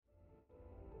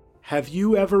Have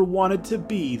you ever wanted to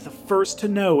be the first to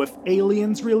know if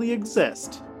aliens really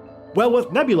exist? Well,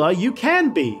 with Nebula, you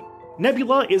can be!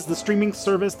 Nebula is the streaming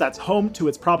service that's home to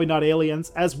It's Probably Not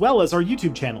Aliens, as well as our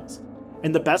YouTube channels.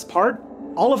 And the best part?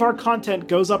 All of our content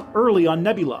goes up early on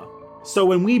Nebula. So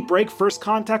when we break first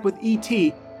contact with ET,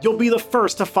 you'll be the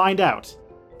first to find out.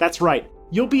 That's right,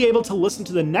 you'll be able to listen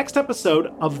to the next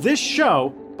episode of this show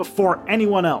before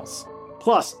anyone else.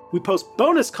 Plus, we post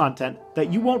bonus content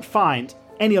that you won't find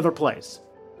any other place.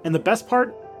 And the best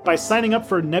part? By signing up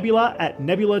for Nebula at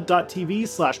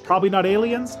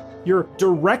nebula.tv/probablynotaliens, you're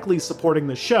directly supporting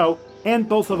the show and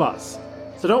both of us.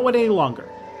 So don't wait any longer.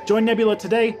 Join Nebula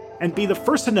today and be the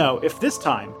first to know if this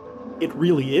time it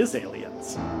really is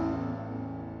aliens.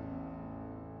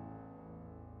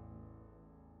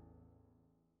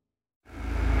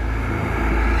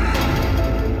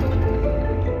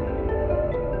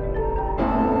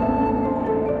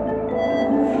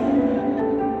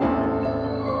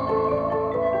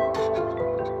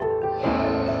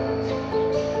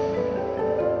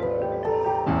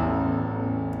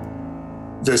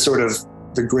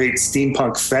 The great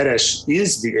steampunk fetish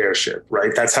is the airship,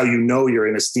 right? That's how you know you're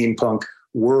in a steampunk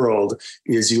world,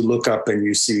 is you look up and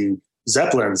you see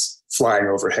Zeppelins flying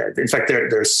overhead. In fact,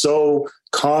 they're so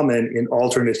common in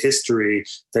alternate history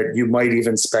that you might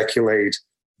even speculate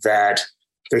that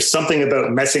there's something about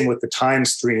messing with the time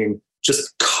stream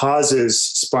just causes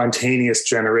spontaneous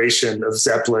generation of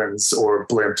Zeppelins or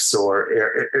blimps or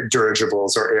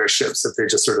dirigibles or airships, that they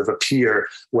just sort of appear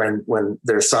when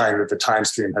they're a sign that the time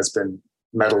stream has been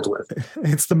meddled with.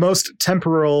 It's the most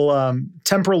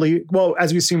temporally, well,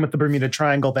 as we've seen with the Bermuda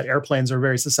Triangle, that airplanes are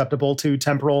very susceptible to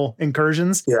temporal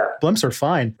incursions. Yeah. Blimps are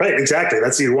fine. Right, exactly.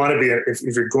 That's, you want to be,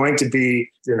 if you're going to be,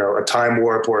 a time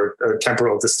warp or a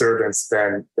temporal disturbance,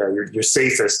 then you're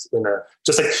safest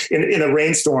just like in a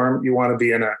rainstorm, you want to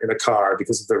be in a car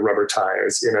because of the rubber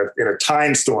tires. In a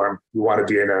time storm, you want to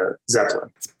be in a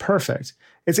Zeppelin. It's perfect.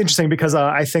 It's interesting because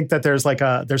I think that there's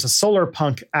a solar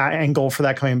punk angle for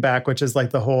that coming back, which is like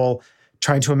the whole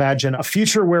trying to imagine a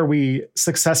future where we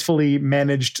successfully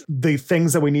managed the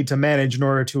things that we need to manage in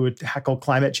order to tackle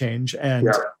climate change. And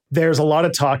there's a lot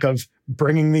of talk of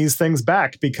bringing these things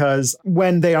back, because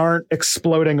when they aren't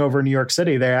exploding over New York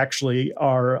City, they actually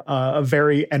are a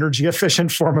very energy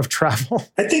efficient form of travel.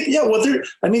 I think,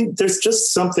 there's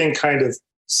just something kind of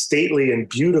stately and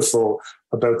beautiful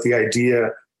about the idea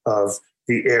of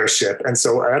the airship. And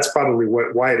so that's probably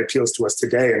why it appeals to us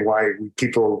today, and why we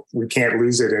can't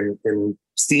lose it in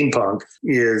steampunk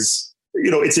is,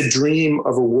 it's a dream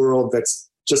of a world that's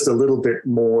just a little bit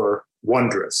more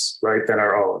wondrous, right, than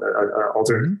our own, an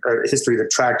alternate history that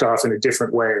tracked off in a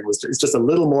different way and it's just a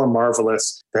little more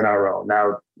marvelous than our own.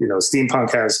 Now,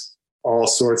 steampunk has all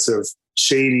sorts of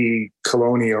shady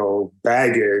colonial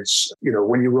baggage.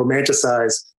 When you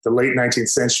romanticize the late 19th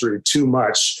century too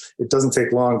much, it doesn't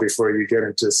take long before you get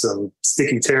into some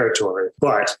sticky territory.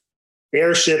 But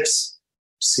airships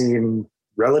seem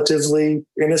relatively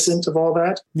innocent of all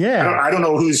that. Yeah. I don't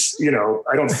know who's, I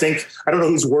don't know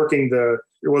who's working they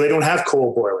don't have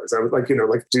coal boilers. I would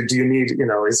do you need,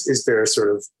 is there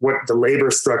sort of what the labor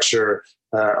structure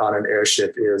on an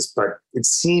airship is, but it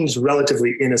seems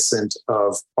relatively innocent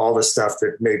of all the stuff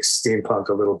that makes steampunk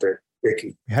a little bit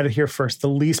icky. You had it here first, the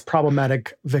least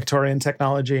problematic Victorian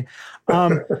technology.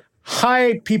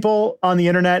 Hi, people on the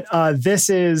internet. This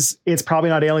is It's Probably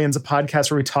Not Aliens, a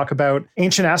podcast where we talk about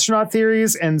ancient astronaut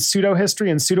theories and pseudo-history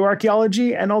and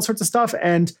pseudo-archaeology and all sorts of stuff.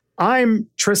 And I'm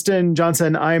Tristan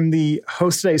Johnson. I'm the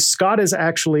host today. Scott is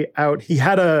actually out. He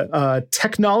had a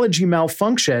technology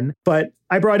malfunction, but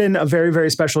I brought in a very, very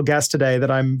special guest today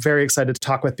that I'm very excited to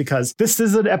talk with, because this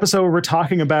is an episode where we're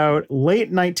talking about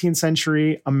late 19th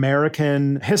century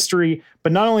American history.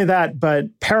 But not only that,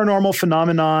 but paranormal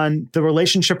phenomenon, the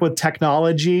relationship with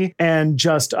technology, and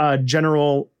just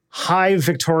general high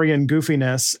Victorian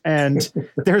goofiness. And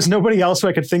there's nobody else who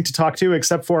I could think to talk to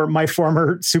except for my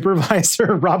former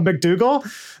supervisor, Rob MacDougall.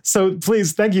 So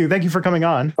please, thank you. Thank you for coming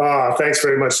on. Oh, thanks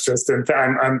very much, Tristan.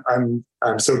 I'm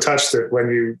so touched that when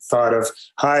you thought of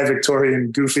high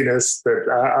Victorian goofiness, that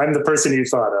I'm the person you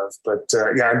thought of. But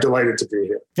I'm delighted to be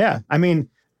here. Yeah. I mean,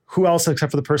 who else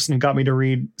except for the person who got me to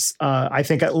read, I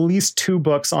think, at least 2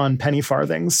 books on penny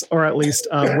farthings, or at least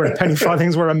where penny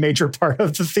farthings were a major part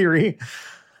of the theory.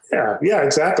 Yeah,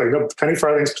 exactly. Penny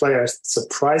farthings play a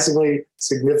surprisingly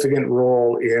significant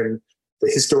role in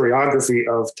the historiography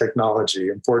of technology,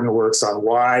 important works on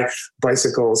why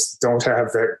bicycles don't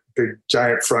have that big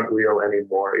giant front wheel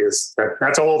anymore.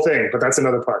 That's a whole thing, but that's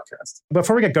another podcast.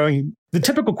 Before we get going, the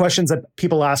typical questions that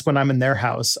people ask when I'm in their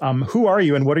house, who are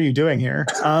you and what are you doing here?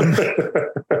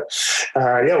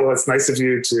 Well, it's nice of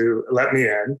you to let me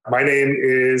in. My name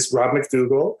is Rob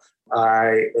MacDougall.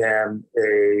 I am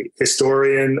a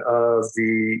historian of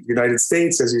the United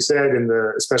States, as you said,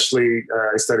 especially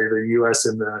I studied the U.S.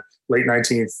 in the late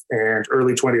 19th and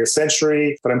early 20th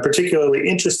century, but I'm particularly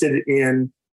interested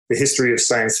in the history of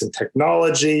science and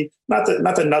technology, not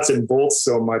the nuts and bolts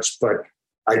so much, but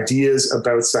ideas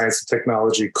about science and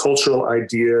technology, cultural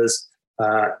ideas,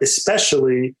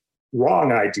 especially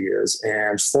wrong ideas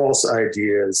and false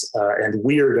ideas and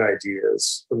weird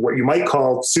ideas, what you might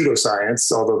call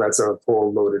pseudoscience, although that's a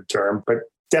whole loaded term, but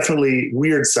definitely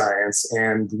weird science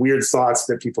and weird thoughts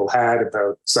that people had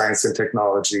about science and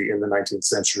technology in the 19th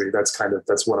century. That's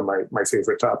one of my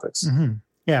favorite topics. Mm-hmm.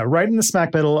 Yeah, right in the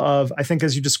smack middle of, I think,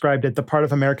 as you described it, the part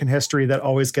of American history that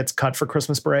always gets cut for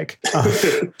Christmas break.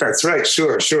 That's right.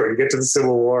 Sure. You get to the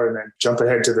Civil War and then jump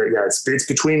ahead to it's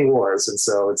between wars. And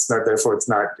so it's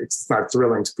not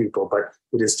thrilling to people, but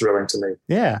it is thrilling to me.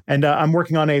 Yeah. And I'm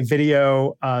working on a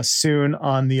video soon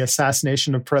on the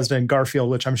assassination of President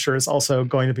Garfield, which I'm sure is also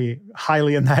going to be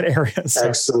highly in that area. So.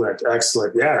 Excellent.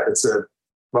 Yeah,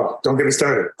 well, don't get me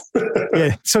started.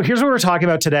 Yeah. So here's what we're talking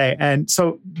about today. And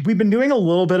so we've been doing a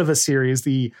little bit of a series.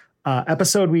 The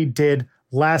episode we did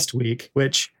last week,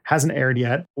 which hasn't aired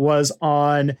yet, was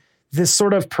on this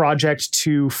sort of project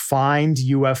to find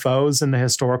UFOs in the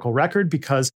historical record,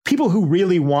 because people who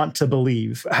really want to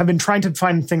believe have been trying to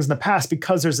find things in the past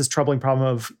because there's this troubling problem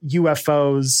of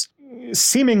UFOs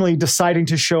seemingly deciding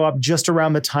to show up just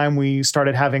around the time we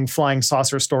started having flying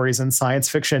saucer stories in science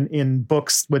fiction in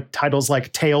books with titles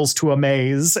like Tales to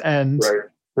Amaze and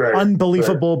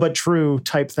Unbelievable but True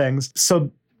type things.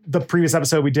 So the previous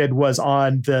episode we did was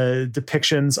on the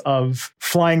depictions of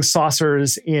flying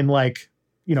saucers in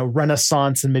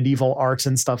Renaissance and medieval art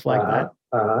and stuff like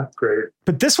that. Great.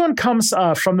 But this one comes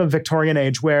from the Victorian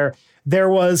age, where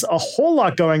there was a whole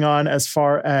lot going on as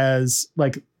far as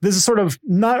this is sort of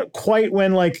not quite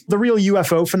when the real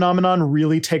UFO phenomenon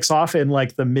really takes off in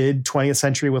the mid 20th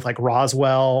century with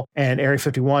Roswell and Area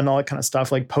 51, all that kind of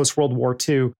stuff, post World War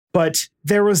II. But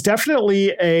there was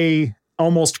definitely a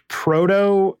almost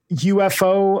proto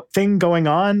UFO thing going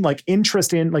on,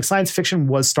 interest in science fiction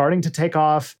was starting to take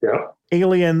off. Yeah.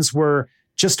 Aliens were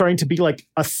just starting to be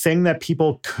a thing that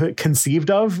people conceived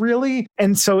of, really.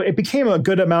 And so it became a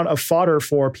good amount of fodder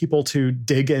for people to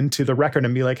dig into the record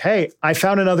and be like, hey, I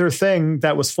found another thing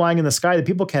that was flying in the sky that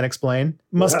people can't explain.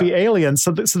 Must be aliens.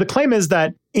 So the claim is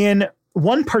that in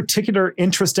one particular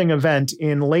interesting event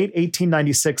in late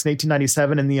 1896 and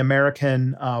 1897 in the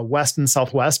American West and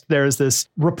Southwest, there's this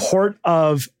report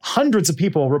of hundreds of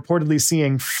people reportedly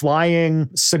seeing flying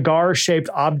cigar-shaped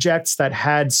objects that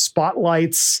had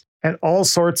spotlights and all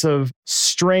sorts of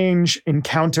strange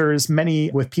encounters,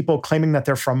 many with people claiming that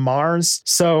they're from Mars.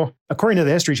 So according to the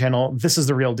History Channel, this is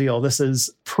the real deal. This is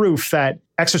proof that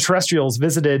extraterrestrials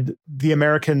visited the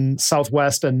American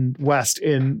Southwest and West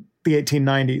in the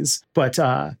 1890s. But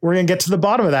we're going to get to the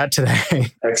bottom of that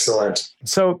today. Excellent.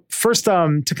 So first,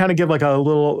 to kind of give a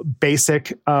little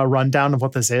basic rundown of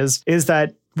what this is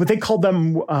that what they called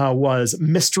them was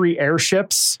mystery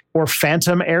airships or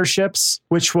phantom airships,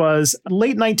 which was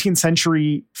late 19th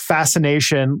century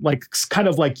fascination, kind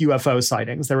of like UFO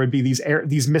sightings. There would be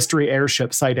these mystery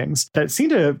airship sightings that seem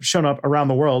to have shown up around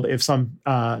the world, if some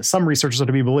researchers are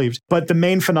to be believed. But the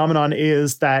main phenomenon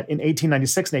is that in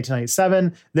 1896 and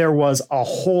 1897, there was a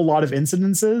whole lot of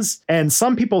incidences. And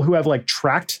some people who have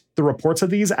tracked the reports of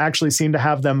these actually seem to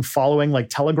have them following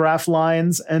telegraph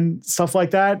lines and stuff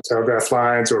like that. Telegraph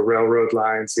lines or railroad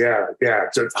lines. Yeah.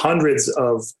 Just hundreds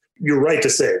of, you're right to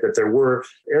say that there were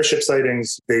airship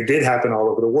sightings. They did happen all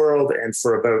over the world. And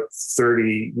for about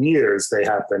 30 years, they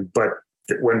happened. But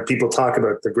when people talk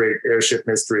about the great airship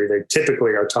mystery, they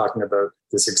typically are talking about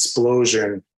this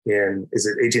explosion in, is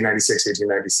it 1896,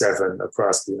 1897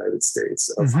 across the United States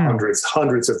of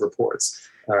hundreds of reports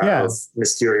of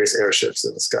mysterious airships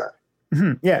in the sky.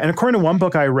 Mm-hmm. Yeah. And according to one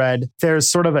book I read, there's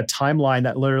sort of a timeline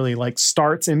that literally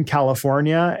starts in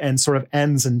California and sort of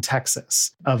ends in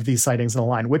Texas of these sightings in a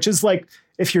line, which is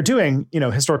if you're doing,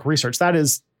 historical research, that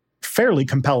is fairly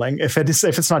compelling if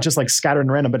it's not just scattered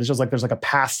and random, but it's just there's a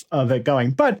path of it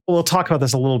going. But we'll talk about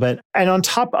this a little bit. And on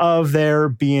top of there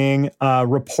being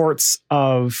reports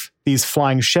of these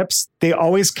flying ships, they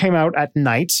always came out at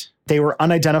night. They were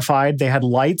unidentified. They had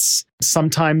lights.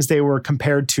 Sometimes they were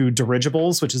compared to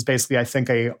dirigibles, which is basically, I think,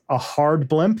 a hard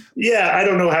blimp. Yeah, I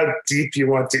don't know how deep you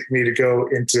want me to go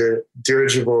into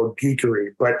dirigible geekery,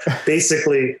 but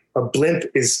basically a blimp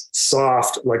is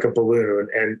soft like a balloon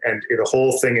and the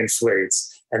whole thing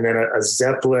inflates. And then a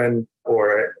Zeppelin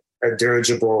or a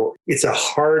dirigible, it's a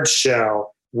hard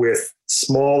shell with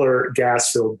smaller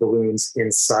gas-filled balloons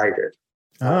inside it.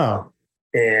 Oh.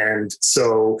 And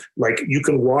so, like, you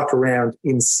can walk around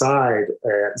inside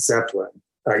a Zeppelin.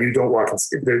 You don't walk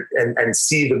and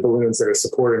see the balloons that are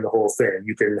supporting the whole thing.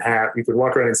 You can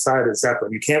walk around inside a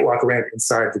Zeppelin. You can't walk around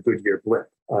inside the Goodyear blimp.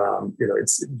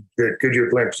 It's the Goodyear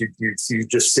blimp. You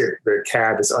just sit. The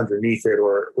cab is underneath it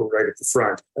or right at the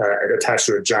front, attached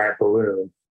to a giant balloon.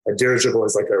 A dirigible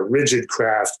is like a rigid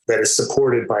craft that is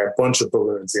supported by a bunch of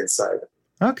balloons inside it.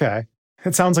 Okay.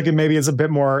 It sounds like it maybe is a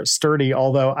bit more sturdy,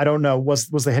 although I don't know. Was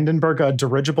the Hindenburg a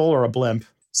dirigible or a blimp?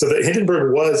 So the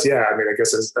Hindenburg was, yeah, I mean, I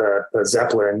guess a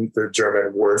Zeppelin, the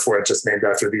German word for it, just named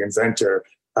after the inventor.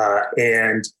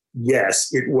 And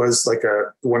yes, it was like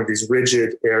one of these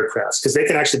rigid aircrafts because they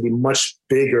can actually be much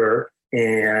bigger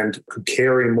and could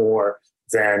carry more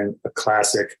than a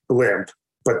classic blimp,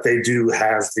 but they do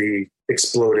have the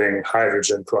exploding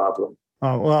hydrogen problem.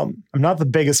 Oh, well, I'm not the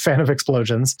biggest fan of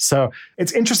explosions. So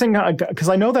it's interesting because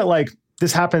I know that like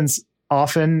this happens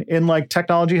often in like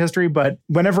technology history, but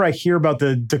whenever I hear about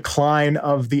the decline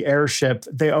of the airship,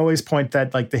 they always point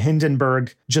that like the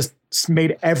Hindenburg just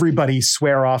made everybody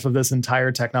swear off of this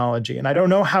entire technology. And I don't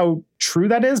know how true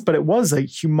that is, but it was a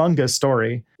humongous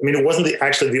story. I mean, it wasn't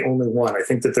actually the only one. I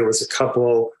think that there was a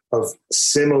couple of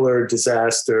similar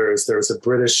disasters. There was a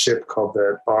British ship called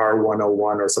the R101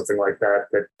 or something like that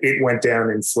it went down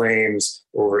in flames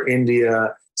over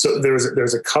India. So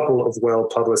there's a couple of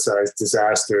well-publicized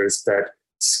disasters that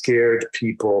scared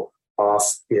people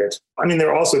off it. I mean,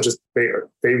 they're also just, they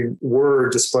were,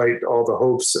 despite all the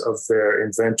hopes of their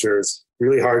inventors,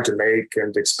 really hard to make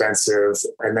and expensive.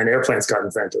 And then airplanes got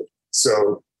invented.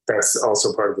 So that's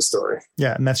also part of the story.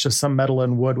 Yeah, and that's just some metal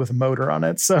and wood with a motor on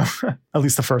it. So at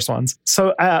least the first ones.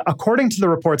 So according to the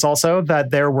reports also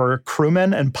that there were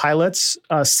crewmen and pilots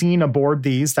seen aboard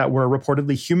these that were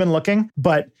reportedly human looking,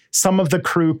 but some of the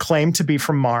crew claimed to be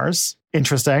from Mars.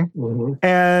 Interesting. Mm-hmm.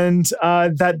 And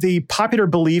that the popular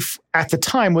belief at the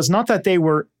time was not that they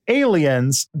were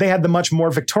aliens. They had the much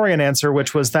more Victorian answer,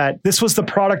 which was that this was the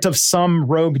product of some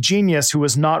rogue genius who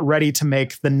was not ready to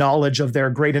make the knowledge of their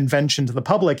great invention to the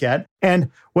public yet.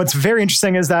 And what's very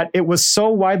interesting is that it was so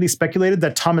widely speculated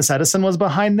that Thomas Edison was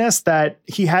behind this that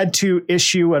he had to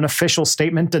issue an official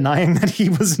statement denying that he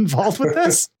was involved with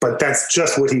this. But that's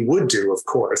just what he would do, of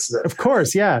course. Of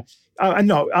course, yeah.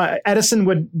 No,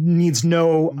 Edison needs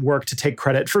no work to take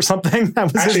credit for something.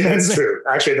 That was that's true.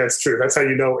 Actually, that's true. That's how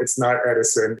you know it's not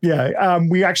Edison. Yeah,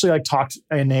 we actually talked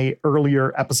in a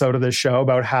earlier episode of this show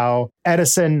about how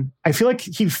Edison, I feel like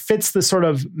he fits the sort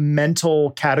of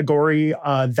mental category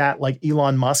that like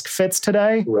Elon Musk fits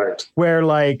today. Right. Where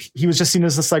like he was just seen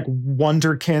as this like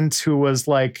wonderkind who was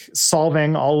like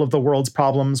solving all of the world's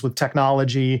problems with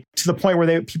technology to the point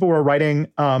where people were writing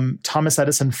Thomas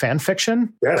Edison fan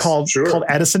fiction called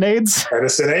Edisonades.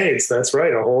 Edisonades, that's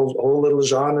right. A whole little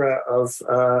genre of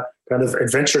kind of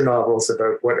adventure novels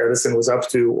about what Edison was up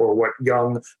to or what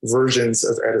young versions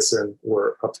of Edison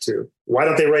were up to. Why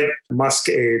don't they write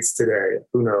Musk-ades today?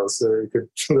 Who knows?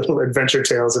 Little adventure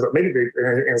tales about, maybe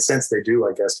in a sense they do,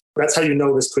 I guess. That's how you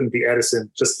know this couldn't be Edison,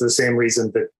 just the same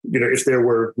reason that, if there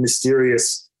were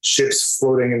mysterious ships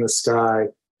floating in the sky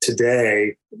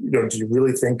today, do you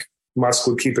really think Musk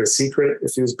would keep it a secret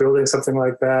if he was building something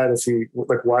like that?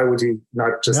 Why would he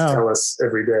not just tell us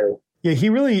every day? Yeah,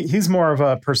 he's more of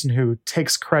a person who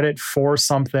takes credit for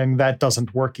something that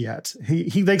doesn't work yet.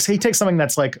 He takes something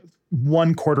that's like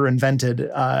 1/4 invented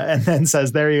and then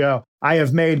says, there you go. I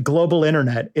have made global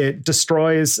internet. It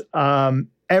destroys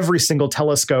every single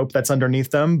telescope that's underneath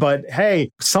them. But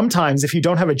hey, sometimes if you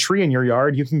don't have a tree in your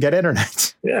yard, you can get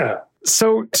internet. Yeah.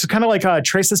 So to kind of like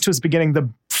trace this to its beginning, the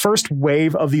first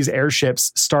wave of these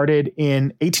airships started in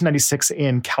 1896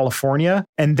 in California,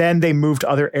 and then they moved to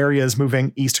other areas,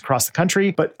 moving east across the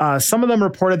country. But some of them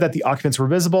reported that the occupants were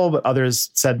visible, but others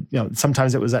said,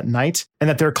 sometimes it was at night, and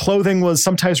that their clothing was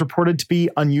sometimes reported to be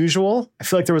unusual. I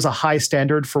feel like there was a high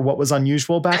standard for what was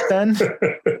unusual back then.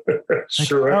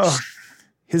 Sure.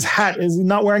 His hat is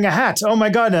not wearing a hat. Oh my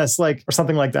goodness, or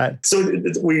something like that. So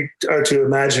we are to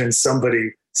imagine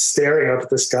somebody staring up at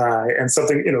the sky and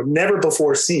something, never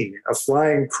before seen, a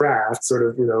flying craft, sort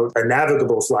of, a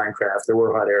navigable flying craft. There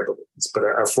were hot air balloons, but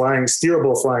a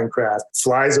steerable flying craft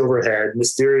flies overhead,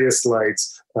 mysterious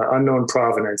lights, unknown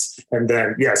provenance. And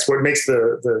then, yes, what makes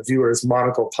the viewer's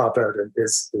monocle pop out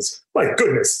is like,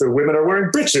 goodness, the women are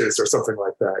wearing breeches or something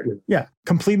like that. Yeah,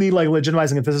 completely like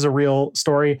legitimizing if this is a real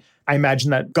story. I imagine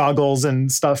that goggles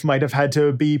and stuff might have had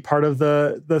to be part of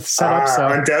the setup. So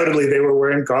undoubtedly, they were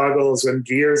wearing goggles and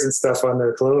gears and stuff on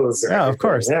their clothes. Yeah, of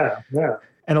course. Yeah.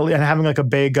 And having like a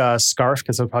big scarf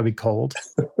because it would probably be cold.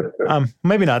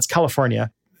 Maybe not. It's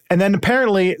California. And then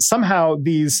apparently somehow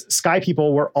these sky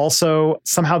people were also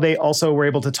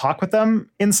able to talk with them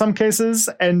in some cases.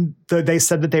 And they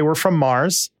said that they were from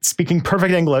Mars, speaking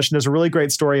perfect English. And there's a really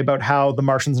great story about how the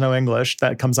Martians know English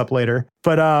that comes up later.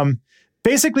 But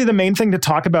basically the main thing to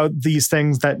talk about these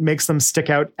things that makes them stick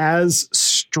out as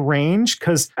strange,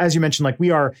 because as you mentioned, like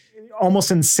we are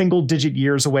almost in single-digit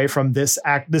years away from this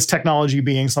technology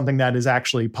being something that is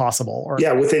actually possible.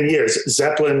 Within years.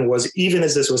 Zeppelin was, even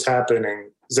as this was happening,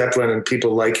 Zeppelin and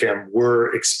people like him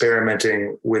were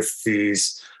experimenting with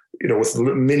these, with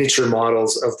miniature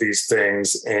models of these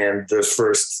things. And the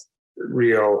first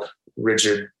real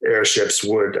rigid airships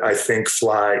would, I think,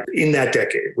 fly in that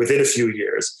decade, within a few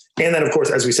years. And then, of course,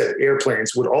 as we said,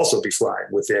 airplanes would also be flying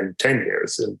within 10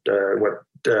 years. And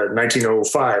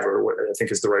 1905 or what I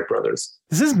think is the Wright brothers.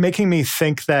 This is making me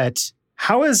think that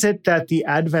how is it that the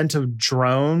advent of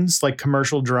drones, like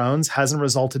commercial drones, hasn't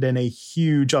resulted in a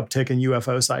huge uptick in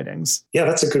UFO sightings? Yeah,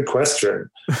 that's a good question.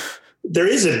 There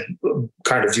is a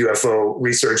kind of UFO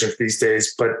resurgence these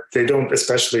days, but they don't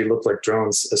especially look like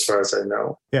drones as far as I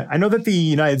know. Yeah, I know that the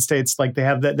United States, like they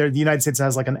have the United States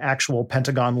has like an actual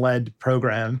Pentagon-led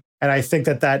program. And I think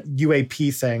that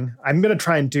UAP thing, I'm going to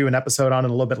try and do an episode on it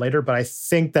a little bit later, but I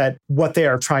think that what they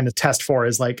are trying to test for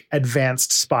is like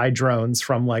advanced spy drones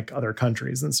from like other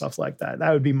countries and stuff like that.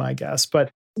 That would be my guess.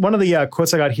 But one of the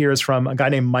quotes I got here is from a guy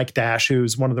named Mike Dash,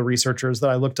 who's one of the researchers that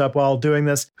I looked up while doing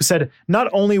this, who said, not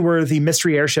only were the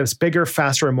mystery airships bigger,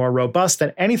 faster, and more robust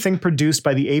than anything produced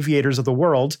by the aviators of the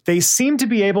world, they seemed to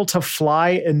be able to fly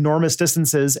enormous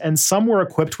distances, and some were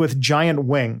equipped with giant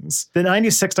wings. The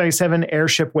 96-97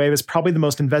 airship wave is probably the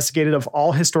most investigated of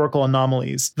all historical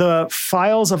anomalies. The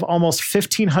files of almost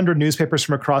 1,500 newspapers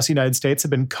from across the United States have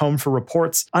been combed for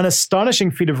reports, an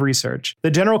astonishing feat of research.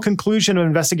 The general conclusion of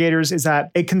investigators is that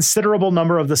a considerable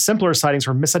number of the simpler sightings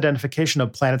were misidentification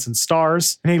of planets and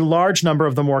stars, and a large number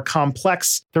of the more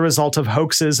complex, the result of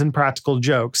hoaxes and practical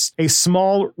jokes. A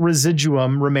small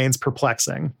residuum remains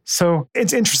perplexing. So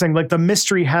it's interesting, like the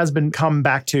mystery has been come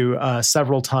back to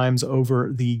several times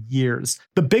over the years.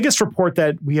 The biggest report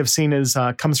that we have seen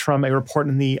comes from a report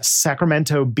in the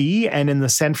Sacramento Bee and in the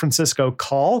San Francisco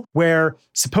Call, where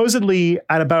supposedly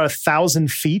at about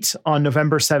 1,000 feet on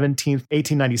November 17th,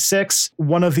 1896,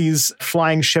 one of these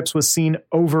flying ships was seen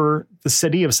over the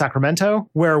city of Sacramento,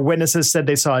 where witnesses said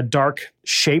they saw a dark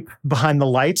shape behind the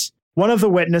light. One of the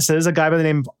witnesses, a guy by the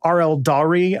name of R.L.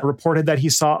 Dowry, reported that he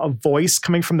saw a voice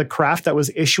coming from the craft that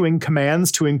was issuing commands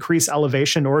to increase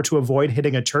elevation in order to avoid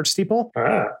hitting a church steeple.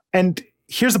 And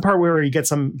here's the part where you get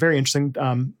some very interesting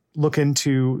look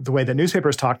into the way that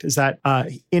newspapers talked, is that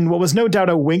in what was no doubt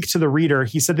a wink to the reader,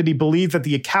 he said that he believed that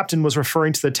the captain was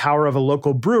referring to the tower of a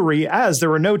local brewery as there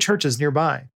were no churches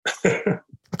nearby.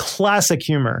 Classic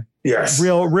humor. Yes.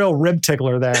 Real rib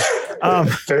tickler there.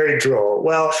 Very droll.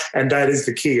 Well, and that is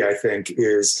the key, I think,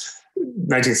 is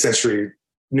 19th century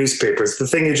newspapers. The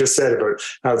thing you just said about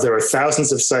how there are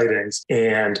thousands of sightings,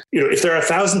 and if there are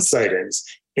 1,000 sightings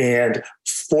and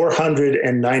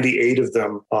 498 of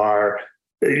them are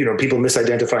people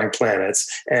misidentifying planets,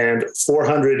 and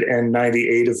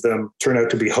 498 of them turn out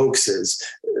to be hoaxes,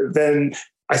 then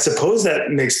I suppose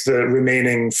that makes the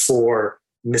remaining 4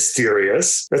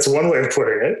 mysterious. That's one way of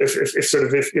putting it.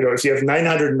 If you have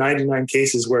 999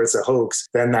 cases where it's a hoax,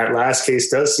 then that last case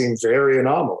does seem very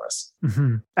anomalous.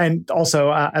 Mm-hmm. And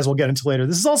also, as we'll get into later,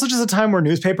 this is also just a time where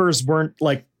newspapers weren't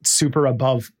like super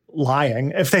above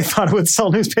lying if they thought it would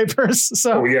sell newspapers.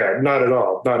 So not at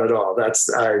all.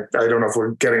 That's I don't know if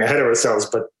we're getting ahead of ourselves,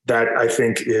 but that I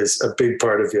think is a big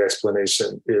part of the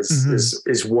explanation is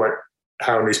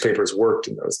how newspapers worked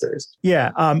in those days.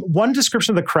 Yeah. One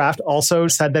description of the craft also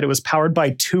said that it was powered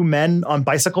by 2 men on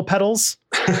bicycle pedals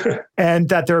and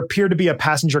that there appeared to be a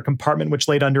passenger compartment which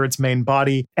laid under its main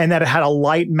body, and that it had a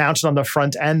light mounted on the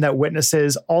front end that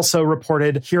witnesses also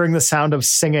reported hearing the sound of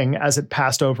singing as it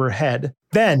passed overhead.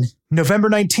 Then November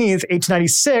 19th,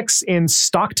 1896, in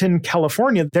Stockton,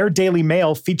 California, their Daily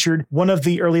Mail featured one of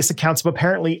the earliest accounts of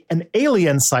apparently an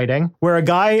alien sighting, where a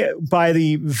guy by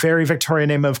the very Victorian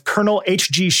name of Colonel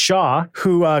H.G. Shaw,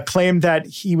 who claimed that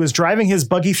he was driving his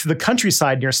buggy through the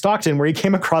countryside near Stockton, where he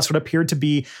came across what appeared to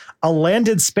be a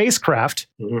landed spacecraft,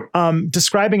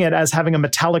 describing it as having a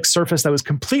metallic surface that was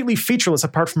completely featureless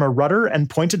apart from a rudder and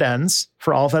pointed ends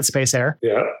for all of that space air.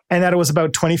 Yeah. And that it was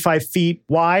about 25 feet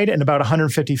wide and about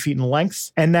 150 feet in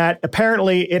length. And that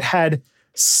apparently it had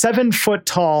 7 foot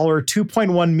tall or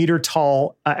 2.1 meter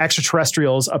tall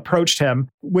extraterrestrials approached him,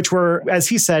 which were, as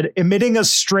he said, emitting a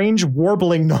strange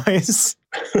warbling noise.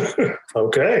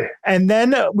 Okay. And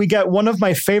then we get one of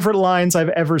my favorite lines I've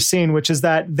ever seen, which is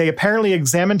that they apparently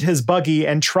examined his buggy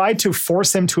and tried to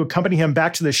force him to accompany him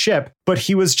back to the ship, but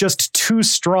he was just too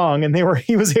strong and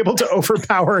he was able to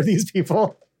overpower these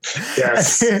people.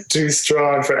 Yes, too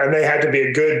strong and they had to be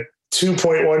a good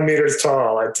 2.1 meters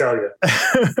tall, I tell you.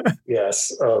 Yes.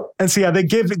 Oh. And so, yeah, they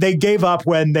gave up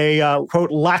when they,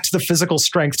 quote, lacked the physical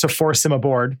strength to force him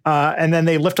aboard. And then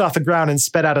they lifted off the ground and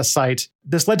sped out of sight.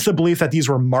 This led to the belief that these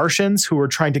were Martians who were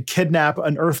trying to kidnap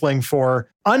an Earthling for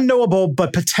unknowable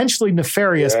but potentially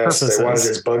nefarious purposes. They wanted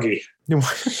his buggy.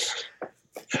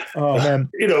 Oh, man.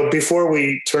 Before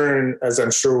we turn, as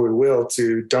I'm sure we will,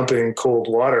 to dumping cold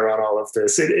water on all of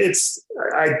this,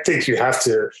 I think you have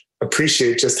to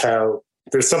appreciate just how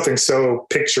there's something so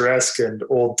picturesque and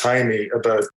old-timey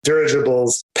about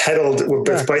dirigibles pedaled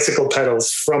with bicycle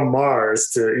pedals from Mars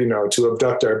to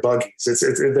abduct our buggies.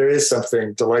 There is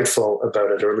something delightful about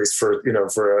it, or at least for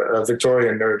a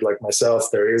Victorian nerd like myself,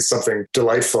 there is something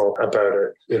delightful about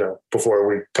it, before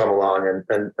we come along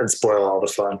and spoil all the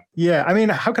fun. Yeah. I mean,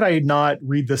 how could I not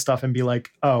read this stuff and be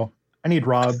like, oh, I need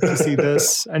Rob to see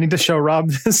this. I need to show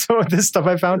Rob this stuff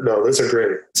I found. No, those are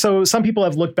great. So some people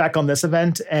have looked back on this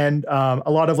event, and a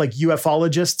lot of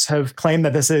ufologists have claimed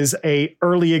that this is a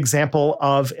early example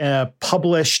of a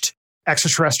published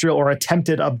extraterrestrial or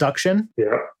attempted abduction.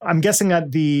 Yeah. I'm guessing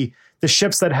that the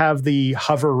ships that have the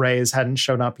hover rays hadn't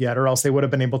shown up yet, or else they would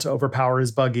have been able to overpower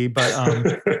his buggy.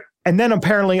 But and then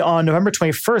apparently on November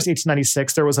 21st,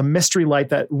 1896, there was a mystery light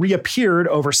that reappeared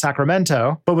over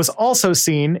Sacramento, but was also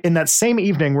seen in that same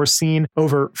evening, were seen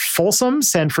over Folsom,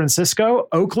 San Francisco,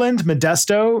 Oakland,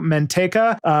 Modesto,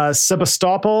 Manteca,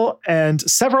 Sebastopol, and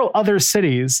several other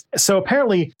cities. So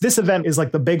apparently this event is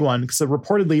like the big one, because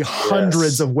reportedly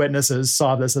hundreds of witnesses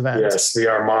saw this event. Yes, the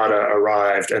Armada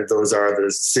arrived, and those are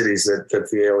the cities that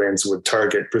the aliens would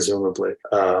target, presumably.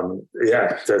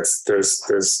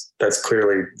 That's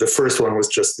clearly, the first one was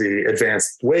just the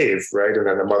advanced wave, right? And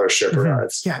then the mothership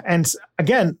arrives. Yeah. And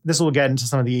again, this will get into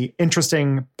some of the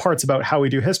interesting parts about how we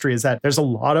do history, is that there's a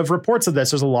lot of reports of this.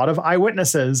 There's a lot of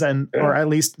eyewitnesses, or at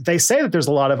least they say that there's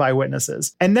a lot of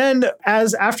eyewitnesses. And then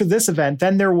after this event,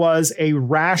 then there was a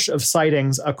rash of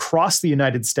sightings across the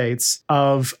United States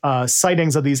of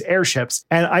sightings of these airships.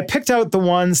 And I picked out the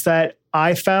ones that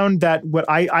I found that what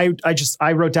I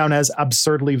wrote down as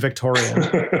absurdly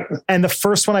Victorian. And the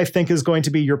first one I think is going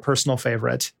to be your personal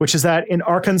favorite, which is that in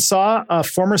Arkansas, a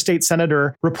former state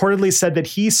senator reportedly said that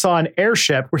he saw an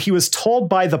airship where he was told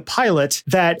by the pilot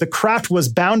that the craft was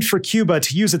bound for Cuba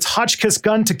to use its Hotchkiss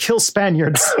gun to kill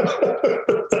Spaniards.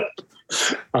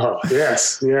 Oh,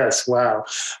 yes. Wow.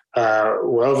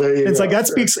 Well, there you go. It's like that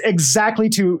speaks exactly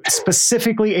to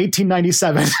specifically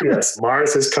 1897. Yes,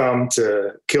 Mars has come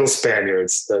to kill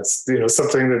Spaniards. That's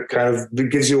something that kind of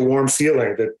gives you a warm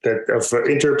feeling that of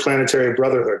interplanetary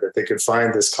brotherhood, that they could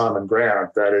find this common ground.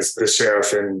 That is the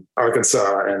sheriff in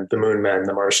Arkansas and the Moon Men,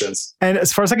 the Martians. And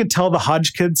as far as I could tell, the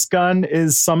Hotchkiss gun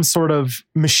is some sort of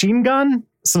machine gun.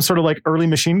 Some sort of early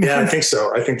machine gun? Yeah, I think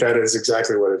so. I think that is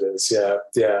exactly what it is.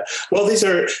 Yeah. Well, these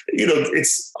are,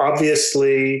 it's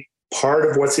obviously part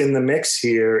of what's in the mix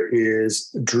here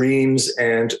is dreams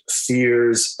and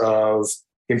fears of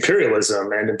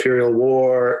imperialism and imperial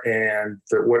war, and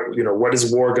what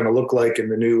is war going to look like in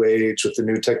the new age with the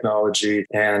new technology,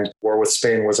 and war with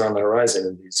Spain was on the horizon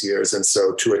in these years. And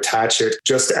so to attach it,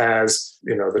 just as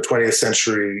the 20th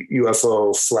century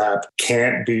UFO flap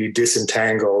can't be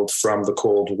disentangled from the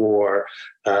Cold War,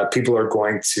 people are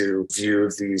going to view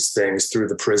these things through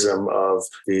the prism of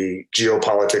the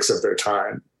geopolitics of their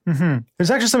time. Mm-hmm.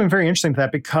 There's actually something very interesting to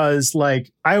that, because I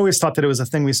always thought that it was a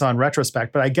thing we saw in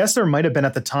retrospect, but I guess there might have been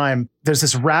at the time. There's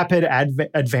this rapid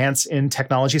advance in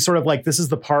technology, sort of like this is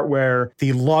the part where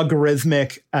the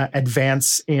logarithmic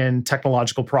advance in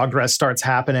technological progress starts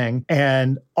happening,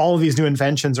 and all of these new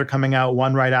inventions are coming out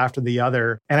one right after the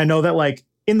other. And I know that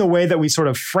in the way that we sort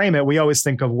of frame it, we always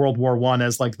think of World War I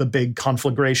as like the big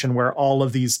conflagration where all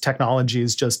of these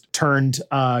technologies just turned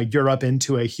Europe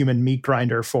into a human meat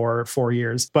grinder for 4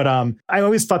 years. But I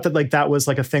always thought that like that was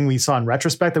like a thing we saw in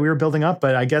retrospect that we were building up.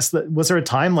 But I guess was there a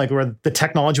time like where the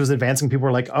technology was advancing? People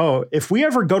were like, oh, if we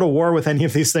ever go to war with any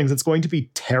of these things, it's going to be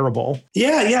terrible.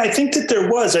 Yeah, I think that there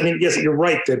was. I mean, yes, you're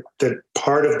right that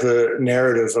part of the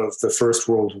narrative of the First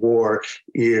World War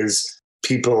is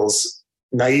people's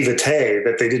naivete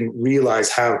that they didn't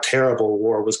realize how terrible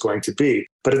war was going to be.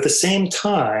 But at the same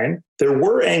time, there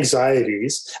were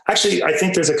anxieties. Actually, I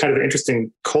think there's a kind of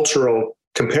interesting cultural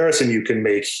comparison you can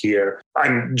make here.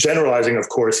 I'm generalizing, of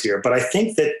course, here, but I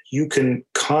think that you can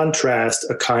contrast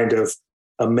a kind of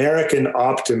American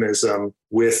optimism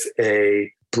with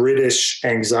a British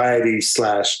anxiety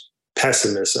 /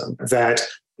 pessimism that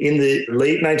in the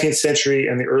late 19th century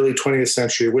and the early 20th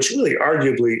century, which really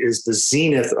arguably is the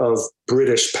zenith of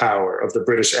British power, of the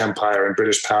British Empire and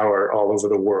British power all over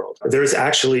the world, there's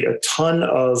actually a ton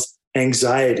of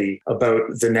anxiety about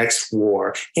the next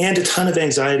war and a ton of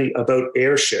anxiety about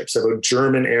airships, about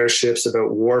German airships,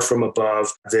 about war from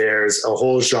above. There's a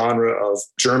whole genre of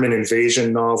German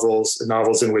invasion novels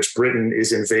in which Britain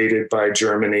is invaded by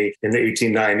Germany in the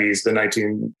 1890s, the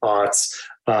 1900s.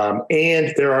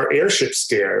 And there are airship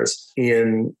scares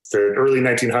in the early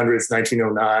 1900s,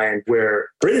 1909, where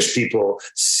British people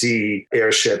see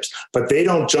airships, but they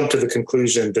don't jump to the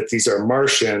conclusion that these are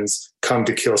Martians come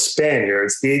to kill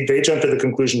Spaniards. They jump to the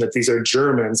conclusion that these are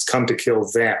Germans come to kill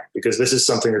them, because this is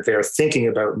something that they are thinking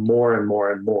about more and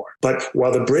more and more. But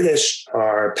while the British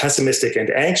are pessimistic and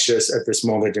anxious at this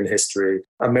moment in history,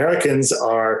 Americans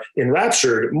are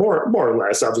enraptured, more or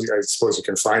less. Obviously, I suppose you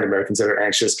can find Americans that are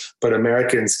anxious, but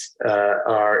Americans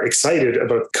are excited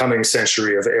about the coming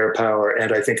century of air power,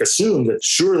 and I think assume that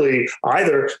surely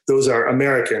either those are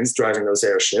Americans driving those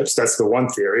airships. That's the one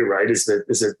theory, right? Is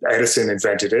that Edison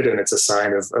invented it, and it's a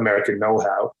sign of American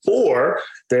know-how, or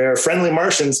they're friendly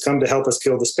Martians come to help us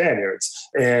kill the Spaniards.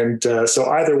 And so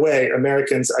either way,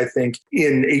 Americans, I think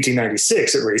in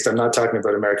 1896, at least, I'm not talking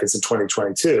about Americans in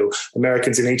 2022,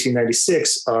 Americans in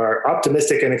 1896 are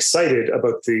optimistic and excited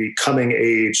about the coming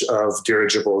age of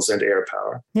dirigibles and air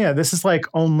power. Yeah, this is like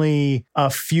only a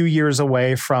few years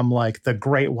away from like the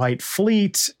Great White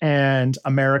Fleet and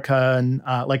America, and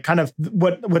like kind of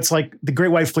what's like the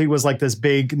Great White Fleet was like this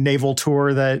big naval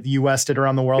tour that the U.S. did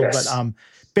around the world. Yes. But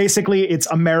basically, it's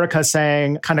America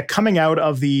saying, kind of coming out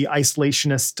of the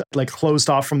isolationist, like closed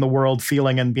off from the world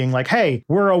feeling and being like, hey,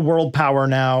 we're a world power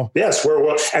now. Yes,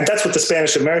 and that's what the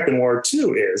Spanish-American War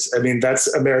too is. I mean, that's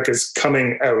America's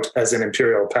coming out as an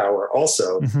imperial power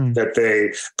also, that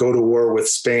they go to war with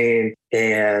Spain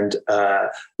and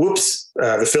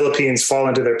the Philippines fall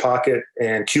into their pocket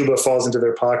and Cuba falls into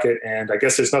their pocket. And I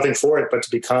guess there's nothing for it but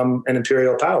to become an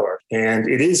imperial power. And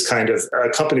it is kind of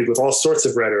accompanied with all sorts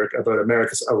of rhetoric about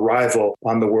America's arrival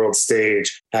on the world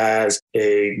stage as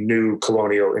a new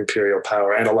colonial imperial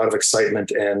power, and a lot of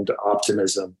excitement and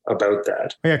optimism about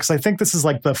that. Yeah, because I think this is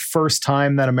like the first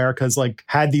time that America's like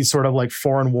had these sort of like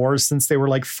foreign wars since they were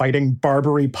like fighting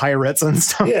Barbary pirates and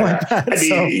stuff like that. I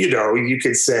mean, you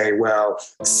could say, well,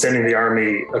 sending the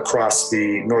army across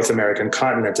the North American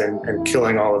continent and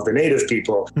killing all of the native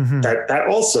people, that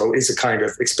also is a kind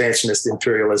of expansionist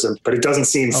imperialism, but it doesn't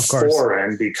seem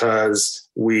foreign because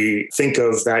we think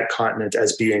of that continent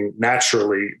as being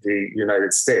naturally the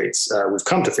United States. We've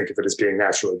come to think of it as being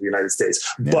naturally the United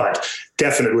States. Yeah. But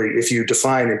definitely, if you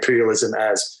define imperialism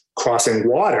as crossing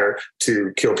water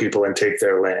to kill people and take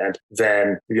their land,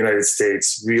 then the United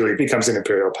States really becomes an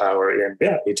imperial power in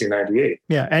 1898.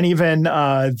 Yeah, and even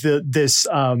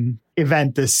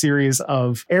this series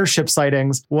of airship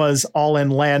sightings was all in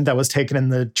land that was taken in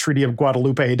the Treaty of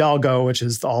Guadalupe Hidalgo, which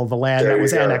is all the land that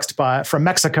was annexed from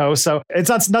Mexico. So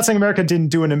it's not saying America didn't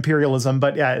do an imperialism,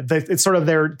 but yeah, it's sort of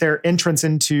their entrance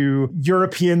into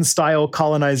European style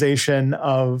colonization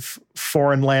of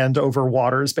foreign land over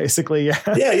waters, basically.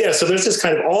 Yeah. So there's just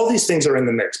kind of all these things are in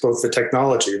the mix, both the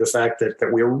technology, the fact that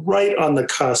we're right on the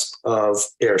cusp of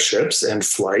airships and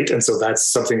flight. And so that's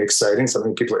something exciting,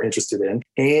 something people are interested in.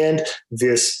 And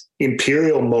this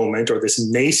imperial moment, or this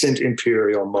nascent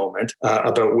imperial moment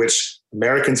about which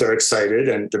Americans are excited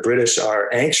and the British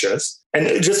are anxious.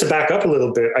 And just to back up a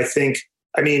little bit,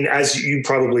 I mean, as you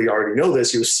probably already know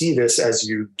this, you'll see this as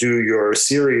you do your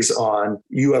series on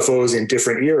UFOs in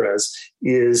different eras,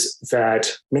 is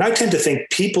that, I tend to think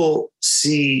people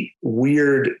see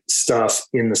weird stuff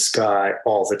in the sky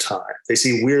all the time. They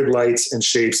see weird lights and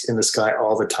shapes in the sky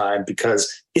all the time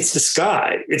because it's the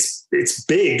sky. It's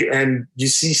big and you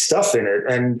see stuff in it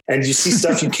and you see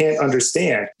stuff you can't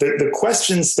understand. The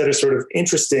questions that are sort of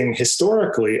interesting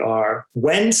historically are,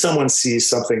 when someone sees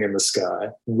something in the sky,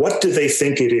 what do they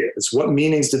think it is? What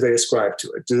meanings do they ascribe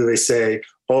to it? Do they say,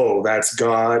 oh, that's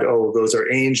God. Oh, those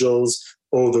are angels.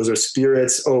 Oh, those are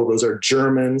spirits. Oh, those are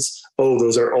Germans. Oh,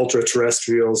 those are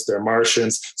ultra-terrestrials. They're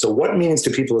Martians. So what meanings do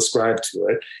people ascribe to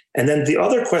it? And then the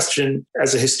other question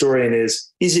as a historian is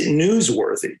it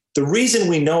newsworthy? The reason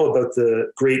we know about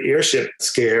the great airship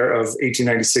scare of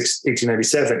 1896,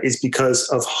 1897 is because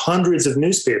of hundreds of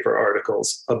newspaper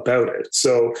articles about it.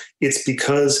 So it's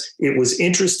because it was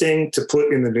interesting to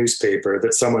put in the newspaper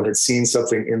that someone had seen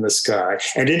something in the sky,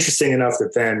 and interesting enough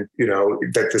that then,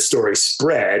 that the story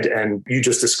spread. And you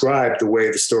just described the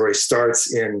way the story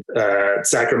starts in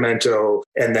Sacramento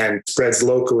and then spreads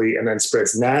locally and then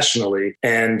spreads nationally.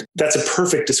 And that's a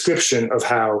perfect description of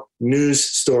how news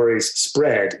stories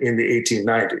spread in the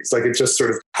 1890s. Like, it just sort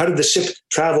of, how did the ship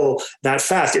travel that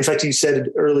fast? In fact, you said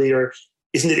earlier,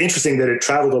 isn't it interesting that it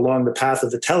traveled along the path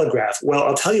of the telegraph? Well,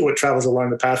 I'll tell you what travels along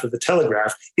the path of the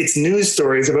telegraph. It's news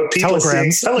stories about people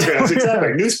seeing telegrams.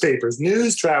 Exactly. Newspapers.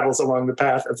 News travels along the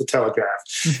path of the telegraph.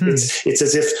 Mm-hmm. It's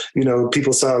as if,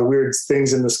 people saw weird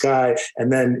things in the sky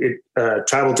and then it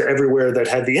traveled to everywhere that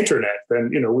had the internet. Then,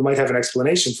 we might have an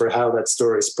explanation for how that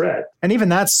story spread. And even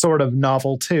that's sort of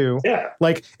novel too. Yeah.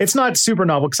 Like, it's not super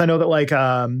novel because I know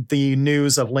that the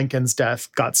news of Lincoln's death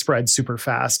got spread super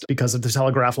fast because of the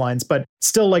telegraph lines, but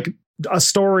still, like, a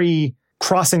story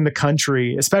crossing the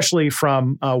country, especially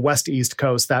from west to east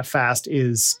coast that fast,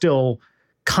 is still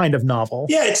kind of novel.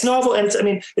 Yeah, it's novel. And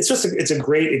it's a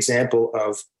great example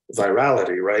of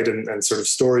virality, right? And sort of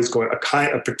stories going,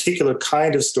 a particular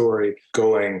kind of story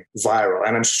going viral.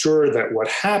 And I'm sure that what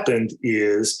happened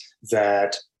is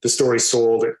that the story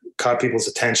sold, it caught people's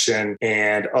attention,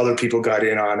 and other people got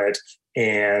in on it.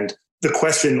 And the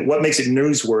question, what makes it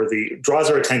newsworthy, draws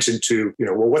our attention to,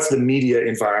 what's the media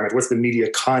environment? What's the media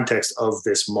context of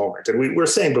this moment? And we were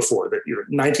saying before that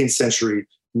 19th century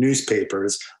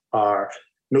newspapers are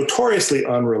notoriously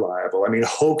unreliable.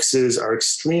 Hoaxes are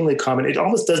extremely common. It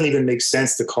almost doesn't even make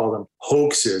sense to call them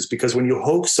hoaxes, because when you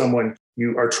hoax someone,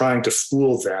 you are trying to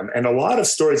fool them. And a lot of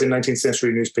stories in 19th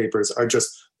century newspapers are just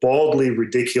baldly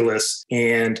ridiculous,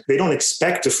 and they don't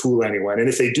expect to fool anyone. And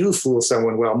if they do fool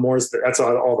someone, well, that's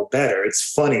all the better.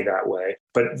 It's funny that way.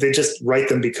 But they just write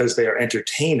them because they are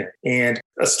entertaining. And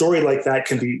a story like that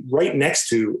can be right next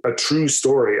to a true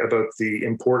story about the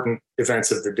important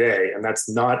events of the day. And that's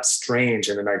not strange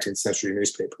in the 19th century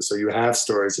newspaper. So you have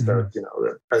stories about,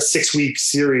 a 6-week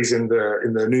series in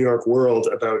the New York World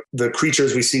about the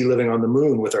creatures we see living on the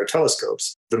moon with our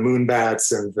telescopes, the moon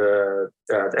bats, and the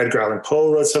Edgar Allan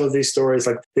Poe wrote some of these stories.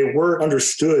 Like, they were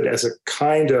understood as a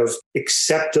kind of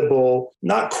acceptable,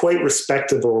 not quite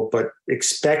respectable, but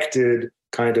expected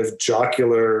kind of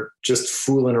jocular, just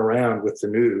fooling around with the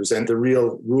news. And the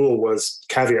real rule was,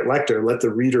 caveat lector, let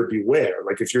the reader beware.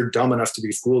 Like, if you're dumb enough to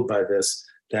be fooled by this,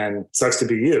 then sucks to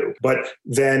be you. But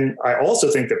then I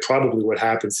also think that probably what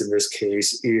happens in this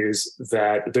case is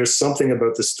that there's something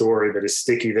about the story that is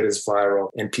sticky, that is viral,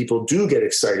 and people do get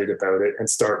excited about it and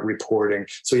start reporting.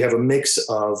 So you have a mix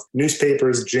of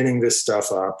newspapers ginning this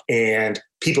stuff up and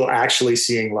people actually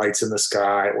seeing lights in the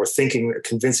sky, or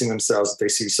convincing themselves that they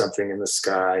see something in the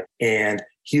sky. And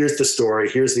here's the story,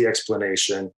 here's the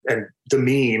explanation. And the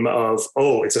meme of,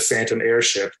 oh, it's a phantom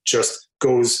airship, just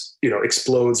goes,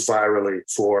 explodes virally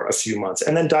for a few months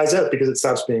and then dies out because it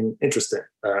stops being interesting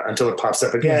until it pops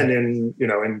up again in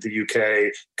the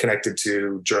UK, connected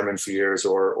to German fears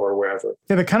or wherever.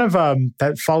 Yeah, the kind of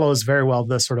that follows very well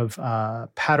the sort of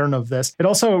pattern of this. It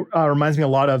also reminds me a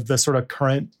lot of the sort of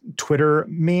current Twitter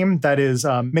meme that is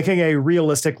making a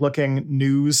realistic looking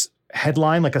news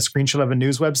headline, like a screenshot of a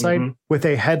news website, with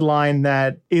a headline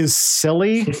that is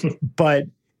silly, but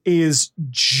is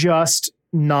just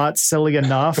not silly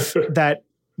enough that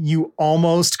you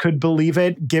almost could believe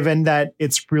it, given that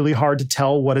it's really hard to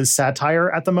tell what is satire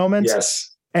at the moment.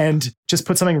 Yes. And just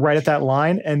put something right at that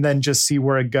line and then just see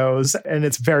where it goes. And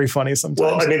it's very funny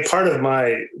sometimes. Well, part of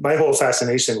my whole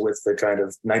fascination with the kind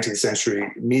of 19th century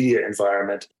media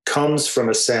environment comes from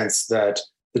a sense that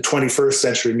the 21st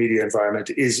century media environment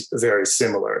is very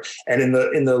similar. And in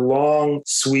the long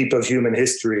sweep of human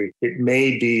history, it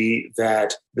may be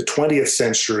that the 20th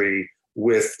century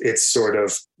with its sort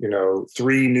of,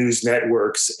 3 news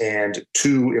networks and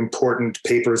 2 important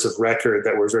papers of record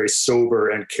that were very sober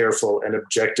and careful and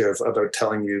objective about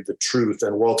telling you the truth.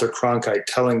 And Walter Cronkite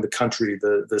telling the country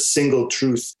the single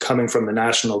truth coming from the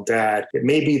national dad. It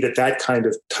may be that kind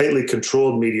of tightly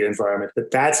controlled media environment,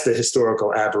 that's the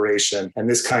historical aberration. And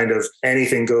this kind of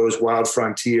anything goes wild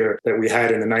frontier that we had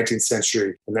in the 19th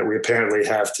century and that we apparently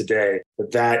have today,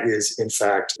 that is in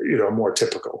fact, more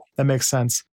typical. That makes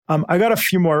sense. I got a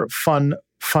few more fun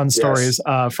stories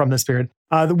from this period.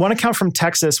 The one account from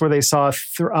Texas where they saw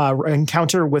an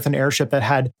encounter with an airship that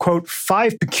had, quote,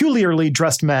 5 peculiarly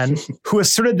dressed men who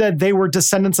asserted that they were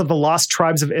descendants of the lost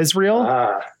tribes of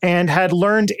Israel and had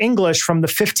learned English from the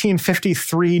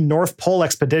 1553 North Pole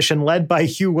expedition led by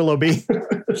Hugh Willoughby.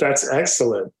 That's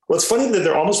excellent. Well, it's funny that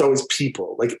they're almost always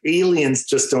people. Like aliens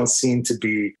just don't seem to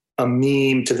be a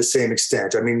meme to the same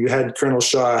extent. I mean, you had Colonel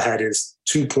Shaw had his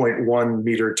 2.1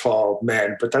 meter tall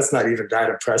men, but that's not even that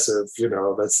impressive.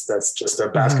 That's just a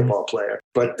basketball player.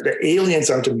 But the aliens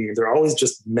aren't a meme. They're always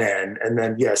just men. And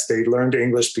then, yes, they learned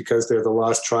English because they're the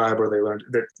lost tribe, or they learned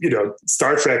that,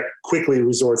 Star Trek quickly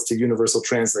resorts to universal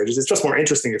translators. It's just more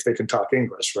interesting if they can talk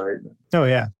English, right? Oh,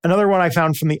 yeah. Another one I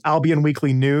found from the Albion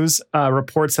Weekly News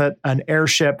reports that an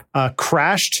airship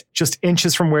crashed just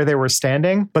inches from where they were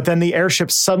standing, but then the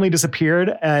airship suddenly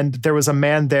disappeared and there was a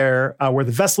man there where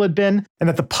the vessel had been, and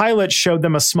that the pilot showed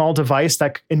them a small device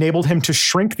that enabled him to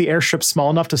shrink the airship small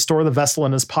enough to store the vessel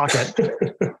in his pocket.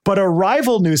 But a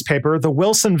rival newspaper, the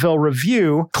Wilsonville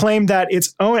Review, claimed that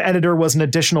its own editor was an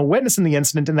additional witness in the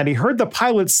incident and that he heard the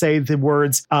pilot say the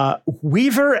words,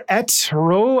 Weaver et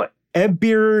ro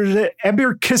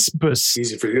Ebirkispus.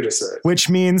 Easy for you to say. Which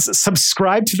means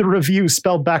subscribe to the review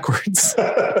spelled backwards.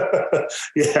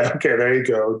 Yeah, okay, there you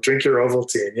go. Drink your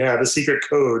Ovaltine. Yeah, the secret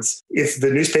codes. If the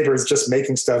newspaper is just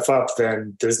making stuff up,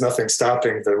 then there's nothing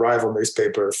stopping the rival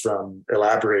newspaper from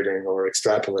elaborating or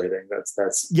extrapolating.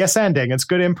 That's yes-anding. It's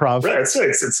good improv. Right,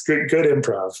 it's good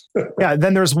improv. Yeah,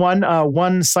 then there's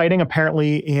one sighting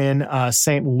apparently in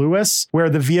St. Louis where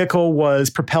the vehicle was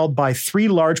propelled by 3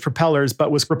 large propellers,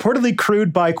 but was reportedly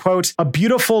crewed by, quote, a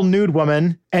beautiful nude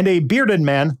woman and a bearded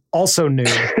man, also nude.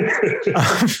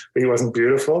 He wasn't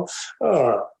beautiful?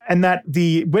 Oh. And that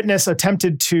the witness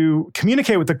attempted to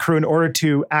communicate with the crew in order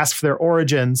to ask for their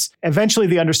origins. Eventually,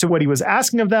 they understood what he was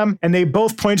asking of them, and they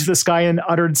both pointed to the sky and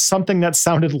uttered something that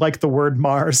sounded like the word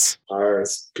Mars.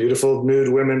 Mars. Beautiful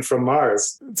nude women from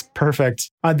Mars. It's perfect.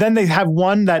 Then they have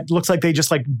one that looks like they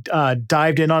just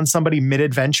dived in on somebody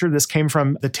mid-adventure. This came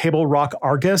from the Table Rock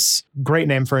Argus. Great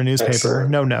name for a newspaper. Excellent.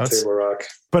 No notes. Table Rock.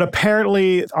 But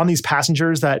apparently, on these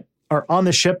passengers that are on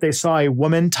the ship, they saw a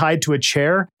woman tied to a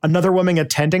chair, another woman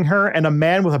attending her, and a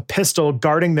man with a pistol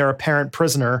guarding their apparent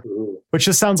prisoner. Ooh. Which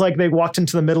just sounds like they walked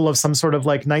into the middle of some sort of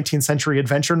 19th century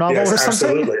adventure novel or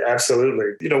something. Absolutely.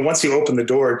 Once you open the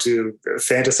door to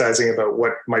fantasizing about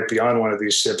what might be on one of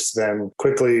these ships, then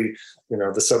quickly,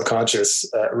 the subconscious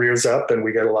rears up and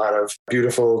we get a lot of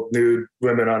beautiful nude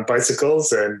women on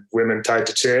bicycles and women tied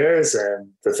to chairs and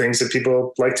the things that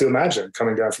people like to imagine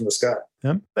coming down from the sky.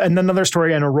 Yeah. And another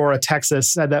story in Aurora,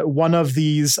 Texas, said that one of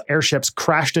these airships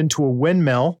crashed into a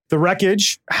windmill. The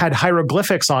wreckage had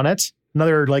hieroglyphics on it.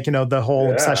 Another, the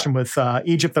whole obsession with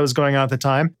Egypt that was going on at the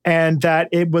time. And that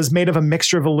it was made of a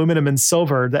mixture of aluminum and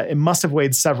silver, that it must have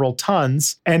weighed several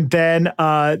tons. And then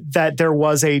that there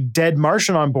was a dead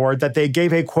Martian on board that they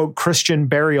gave a, quote, Christian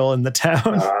burial in the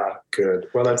town. Good.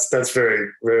 Well, that's very,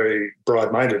 very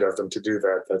broad-minded of them to do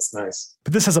that. That's nice.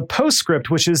 But this has a postscript,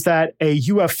 which is that a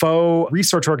UFO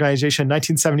research organization in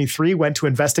 1973 went to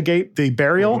investigate the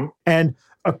burial. Mm-hmm. And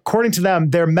according to them,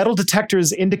 their metal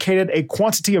detectors indicated a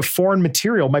quantity of foreign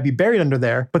material might be buried under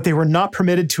there, but they were not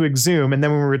permitted to exhume. And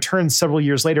then when we returned several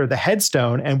years later, the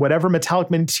headstone and whatever metallic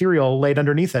material laid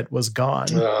underneath it was gone.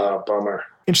 Bummer.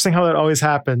 Interesting how that always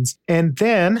happens. And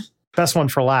then, best one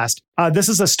for last. This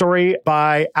is a story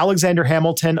by Alexander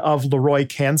Hamilton of Leroy,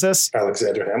 Kansas.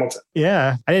 Alexander Hamilton.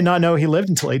 Yeah. I did not know he lived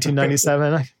until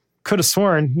 1897. Could have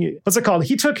sworn. What's it called?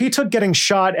 He took getting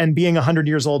shot and being 100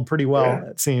 years old pretty well,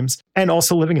 It seems. And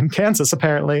also living in Kansas,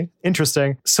 apparently.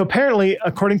 Interesting. So apparently,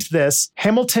 according to this,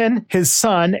 Hamilton, his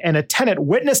son, and a tenant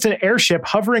witnessed an airship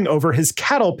hovering over his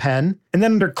cattle pen. And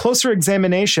then under closer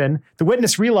examination, the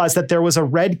witness realized that there was a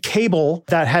red cable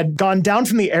that had gone down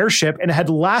from the airship and had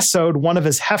lassoed one of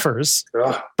his heifers,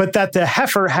 but that the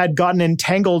heifer had gotten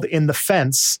entangled in the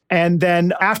fence. And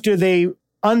then after they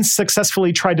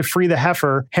unsuccessfully tried to free the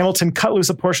heifer, Hamilton cut loose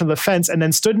a portion of the fence and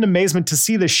then stood in amazement to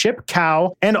see the ship,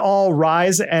 cow, and all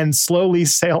rise and slowly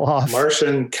sail off.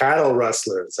 Martian cattle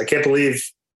rustlers. I can't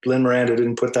believe Lin Miranda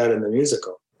didn't put that in the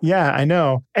musical. Yeah, I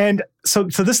know. And so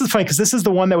this is funny because this is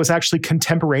the one that was actually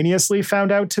contemporaneously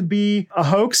found out to be a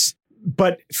hoax,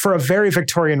 but for a very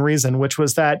Victorian reason, which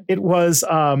was that it was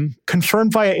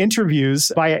confirmed via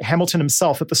interviews by Hamilton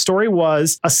himself that the story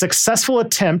was a successful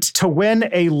attempt to win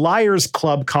a Liars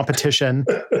Club competition,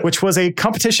 which was a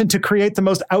competition to create the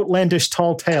most outlandish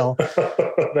tall tale.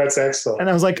 That's excellent. And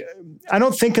I was like, I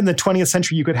don't think in the 20th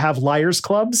century you could have liars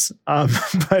clubs,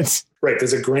 but... Right.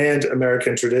 There's a grand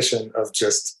American tradition of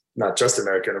not just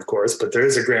American, of course, but there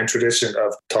is a grand tradition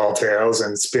of tall tales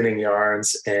and spinning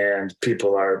yarns, and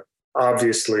people are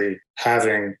obviously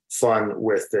having fun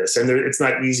with this. And it's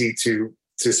not easy to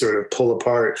sort of pull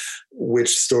apart which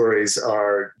stories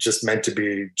are just meant to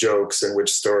be jokes and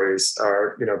which stories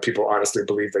are, people honestly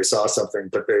believe they saw something,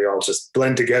 but they all just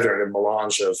blend together in a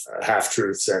melange of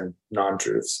half-truths and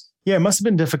non-truths. Yeah, it must have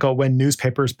been difficult when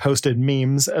newspapers posted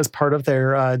memes as part of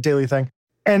their daily thing.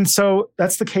 And so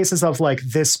that's the cases of like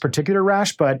this particular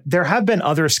rash, but there have been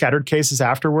other scattered cases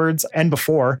afterwards and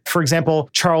before. For example,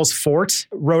 Charles Fort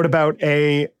wrote about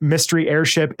a mystery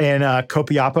airship in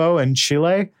Copiapo in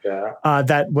Chile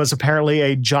that was apparently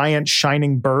a giant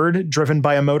shining bird driven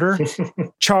by a motor.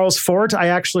 Charles Fort, I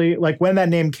actually, like when that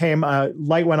name came,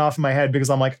 light went off in my head because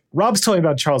I'm like, Rob's telling me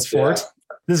about Charles Fort,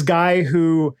 this guy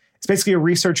who... It's basically a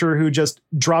researcher who just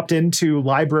dropped into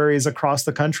libraries across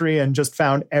the country and just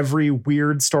found every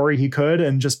weird story he could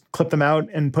and just clipped them out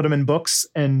and put them in books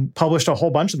and published a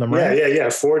whole bunch of them, right? Yeah.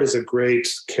 Ford is a great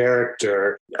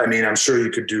character. I mean, I'm sure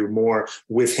you could do more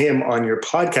with him on your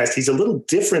podcast. He's a little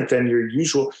different than your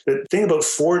usual. The thing about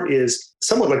Ford is,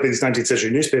 somewhat like these 19th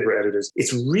century newspaper editors,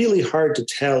 it's really hard to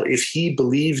tell if he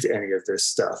believed any of this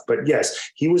stuff. But yes,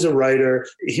 he was a writer.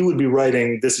 He would be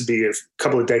writing, this would be a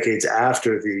couple of decades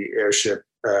after the airship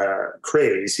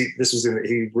craze. He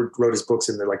wrote his books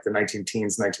in the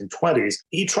 19-teens, 1920s.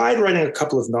 He tried writing a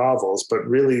couple of novels, but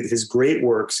really his great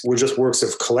works were just works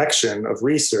of collection, of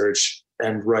research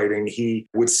and writing. He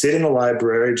would sit in a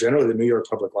library, generally the New York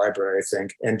Public Library, I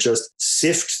think, and just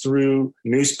sift through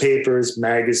newspapers,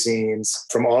 magazines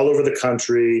from all over the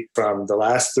country from the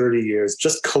last 30 years,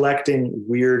 just collecting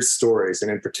weird stories.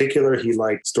 And in particular, he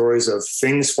liked stories of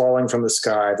things falling from the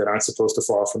sky that aren't supposed to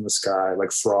fall from the sky,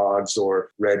 like frogs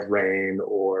or red rain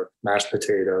or mashed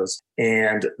potatoes.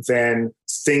 And then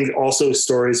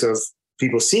stories of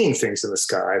people seeing things in the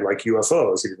sky, like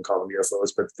UFOs. He didn't call them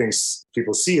UFOs, but things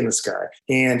people see in the sky.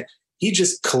 And he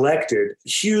just collected a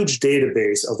huge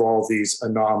database of all these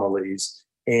anomalies.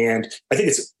 And I think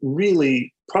it's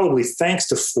really probably thanks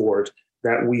to Fort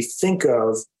that we think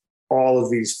of all of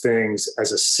these things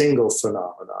as a single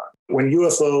phenomenon. When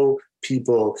UFO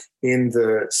people in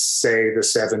the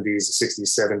 70s,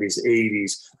 60s, 70s,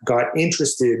 80s got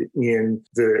interested in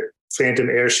the phantom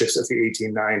airships of the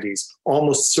 1890s,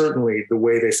 almost certainly the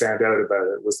way they found out about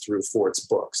it was through Fort's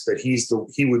books, that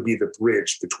he would be the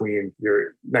bridge between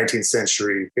your 19th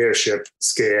century airship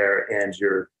scare and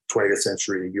your 20th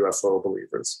century UFO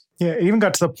believers. Yeah, it even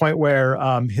got to the point where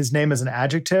his name is an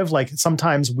adjective. Like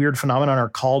sometimes weird phenomena are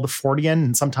called Fortean,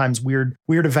 and sometimes weird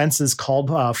events is called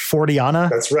Fortiana.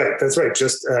 That's right.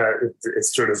 Just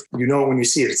it's sort of, when you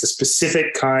see it, it's a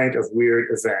specific kind of weird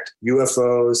event.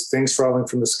 UFOs, things falling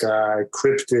from the sky,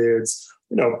 cryptids,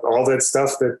 all that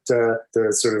stuff that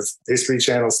the sort of History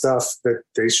Channel stuff that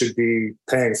they should be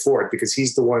paying for it, because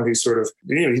he's the one who sort of,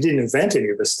 he didn't invent any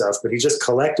of this stuff, but he just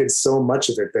collected so much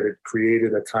of it that it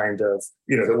created a kind of,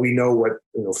 that we know what,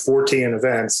 Fortean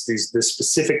events, this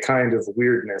specific kind of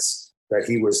weirdness that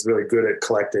he was really good at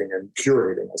collecting and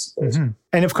curating, I suppose. Mm-hmm.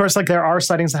 And of course, there are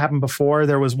sightings that happened before.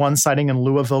 There was one sighting in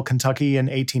Louisville, Kentucky in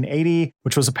 1880,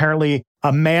 which was apparently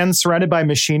a man surrounded by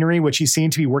machinery, which he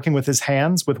seemed to be working with his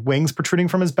hands with wings protruding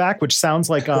from his back, which sounds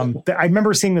like, I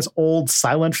remember seeing this old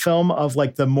silent film of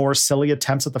like the more silly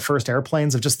attempts at the first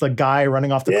airplanes of just the guy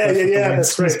running off the cliff. Yeah,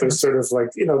 that's right. There's sort of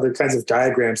like, the kinds of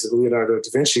diagrams that Leonardo da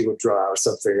Vinci would draw or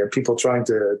something, and people trying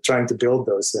to build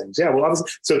those things. Yeah, well,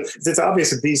 obviously, so it's obvious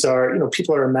that these are,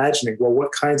 people are imagining, well,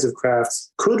 what kinds of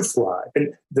crafts could fly?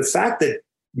 And the fact that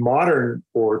modern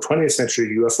or 20th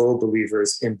century UFO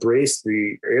believers embrace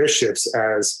the airships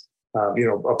as,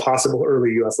 a possible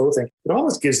early UFO thing, it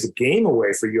almost gives the game away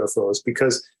for UFOs,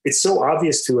 because it's so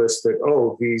obvious to us that,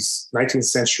 these 19th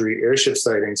century airship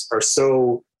sightings are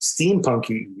so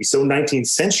steampunky, so 19th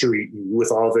century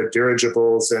with all the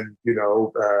dirigibles and,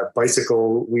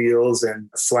 bicycle wheels and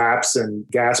flaps and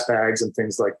gas bags and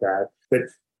things like that, that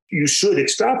you should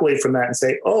extrapolate from that and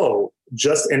say,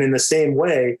 and in the same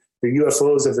way, the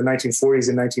UFOs of the 1940s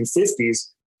and 1950s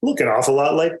look an awful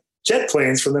lot like jet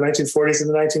planes from the 1940s and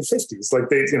the 1950s. Like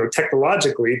they,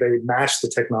 technologically, they match the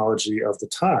technology of the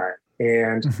time.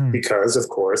 And because, of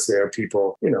course, there are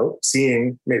people,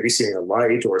 maybe seeing a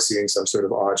light or seeing some sort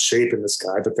of odd shape in the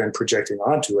sky, but then projecting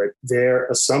onto it their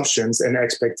assumptions and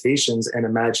expectations and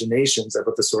imaginations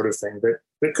about the sort of thing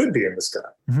that could be in the sky.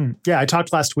 Yeah, I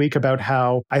talked last week about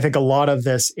how I think a lot of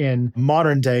this in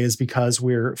modern day is because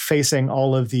we're facing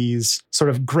all of these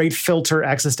sort of great filter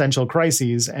existential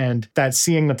crises, and that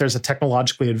seeing that there's a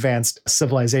technologically advanced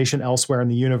civilization elsewhere in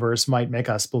the universe might make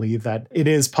us believe that it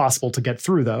is possible to get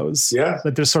through those. Yeah.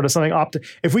 That there's sort of something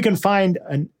if we can find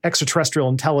an extraterrestrial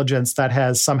intelligence that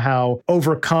has somehow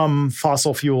overcome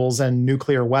fossil fuels and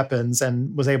nuclear weapons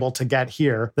and was able to get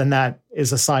here, then that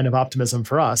is a sign of optimism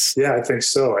for us. Yeah, I think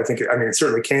so. I mean, it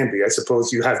certainly can be. I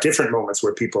suppose you have different moments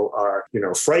where people are,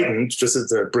 frightened, just as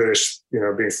the British,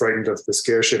 being frightened of the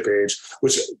scare ship age,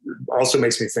 which also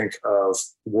makes me think of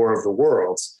War of the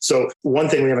Worlds. So one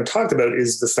thing we haven't talked about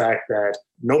is the fact that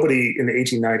nobody in the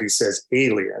 1890s says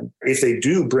alien. If they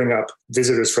do bring up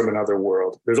visitors from another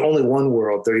world, there's only one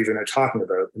world they're even talking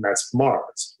about, and that's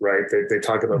Mars, right? They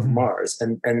talk about Mars.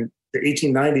 And the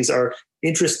 1890s are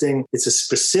interesting. It's a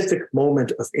specific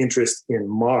moment of interest in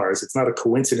Mars. It's not a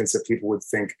coincidence that people would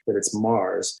think that it's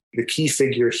Mars. The key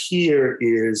figure here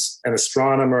is an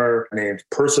astronomer named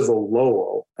Percival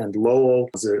Lowell. And Lowell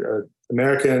was an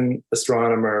American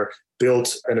astronomer,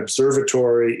 built an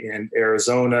observatory in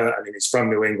Arizona. I mean, he's from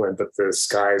New England, but the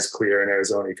sky is clear in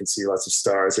Arizona. You can see lots of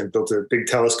stars, and built a big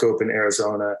telescope in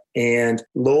Arizona. And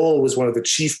Lowell was one of the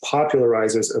chief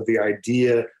popularizers of the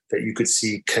idea that you could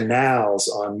see canals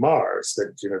on Mars,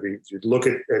 that, you'd look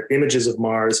at images of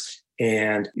Mars,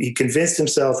 and he convinced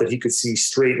himself that he could see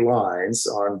straight lines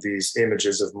on these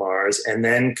images of Mars, and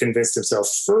then convinced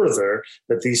himself further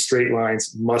that these straight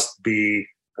lines must be,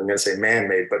 I'm going to say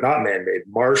man-made, but not man-made,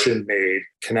 Martian-made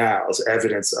canals,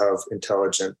 evidence of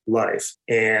intelligent life.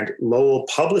 And Lowell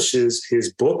publishes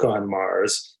his book on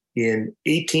Mars in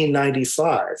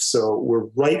 1895. So we're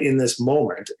right in this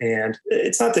moment. And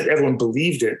it's not that everyone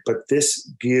believed it, but this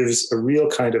gives a real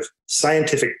kind of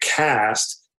scientific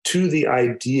cast to the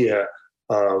idea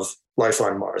of life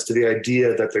on Mars, to the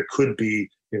idea that there could be,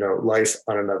 life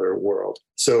on another world.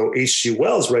 So H.G.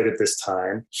 Wells, right at this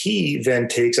time, he then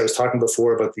takes, I was talking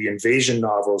before about the invasion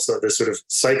novels, so this sort of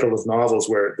cycle of novels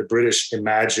where the British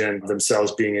imagine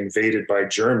themselves being invaded by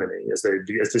Germany as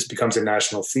this becomes a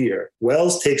national fear.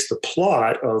 Wells takes the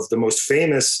plot of the most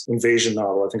famous invasion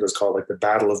novel, I think it was called The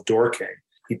Battle of Dorking.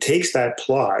 He takes that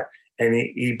plot and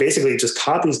he basically just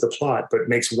copies the plot, but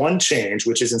makes one change,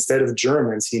 which is instead of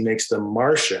Germans, he makes them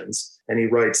Martians, and he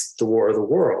writes The War of the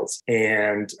Worlds.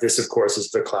 And this, of course, is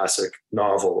the classic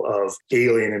novel of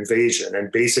alien invasion.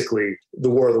 And basically, The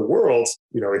War of the Worlds,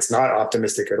 it's not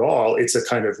optimistic at all. It's a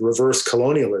kind of reverse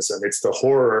colonialism. It's the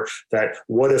horror that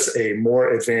what if a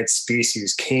more advanced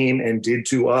species came and did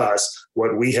to us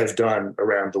what we have done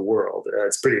around the world?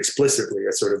 It's pretty explicitly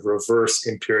a sort of reverse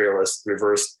imperialist,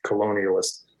 reverse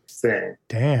colonialist thing.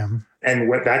 Damn. And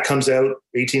when that comes out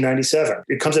 1897,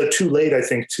 it comes out too late, I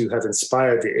think, to have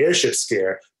inspired the airship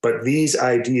scare. But these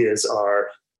ideas are,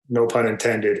 no pun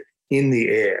intended, in the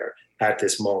air at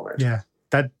this moment. Yeah,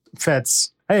 that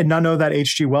fits. I did not know that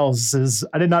H.G. Wells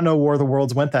I did not know War of the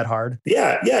Worlds went that hard.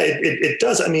 Yeah, it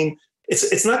does. I mean,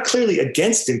 it's not clearly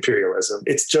against imperialism.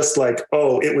 It's just like,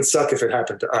 it would suck if it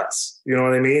happened to us. You know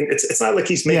what I mean? It's not like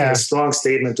he's making a strong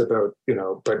statement about,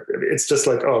 but it's just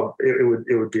like,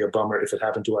 it would be a bummer if it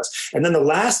happened to us. And then the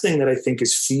last thing that I think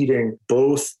is feeding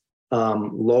both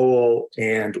Lowell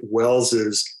and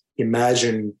Wells's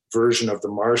imagined version of the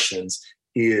Martians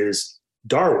is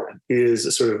Darwin,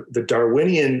 is sort of the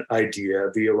Darwinian idea,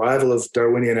 the arrival of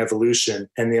Darwinian evolution,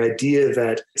 and the idea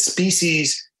that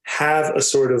species have a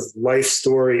sort of life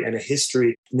story and a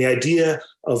history. And the idea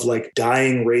of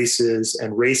dying races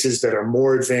and races that are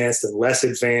more advanced and less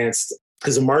advanced,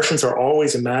 because the Martians are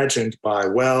always imagined by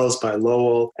Wells, by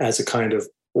Lowell, as a kind of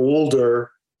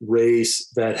older race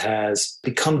that has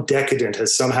become decadent,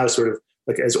 has somehow sort of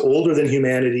as older than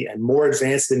humanity and more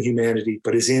advanced than humanity,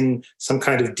 but is in some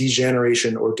kind of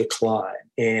degeneration or decline.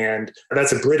 And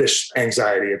that's a British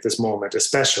anxiety at this moment,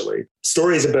 especially.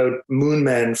 Stories about moon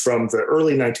men from the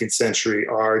early 19th century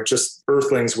are just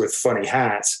earthlings with funny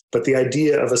hats. But the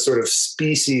idea of a sort of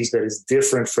species that is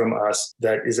different from us,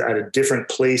 that is at a different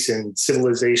place in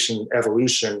civilization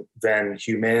evolution than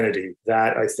humanity,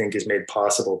 that I think is made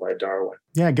possible by Darwin.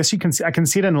 Yeah, I guess I can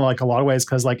see it in a lot of ways,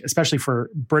 because especially for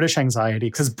British anxiety,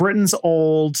 because Britain's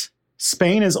old,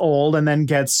 Spain is old, and then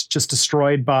gets just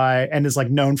destroyed and is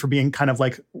known for being kind of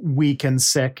weak and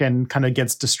sick and kind of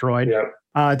gets destroyed. Yeah.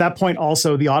 At that point,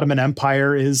 also, the Ottoman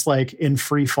Empire is like in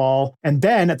free fall. And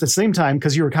then at the same time,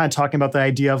 because you were kind of talking about the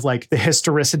idea of like the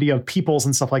historicity of peoples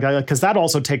and stuff like that, because that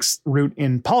also takes root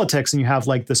in politics, and you have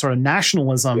like the sort of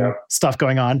nationalism stuff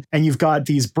going on. And you've got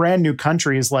these brand new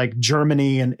countries like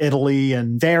Germany and Italy,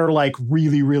 and they're like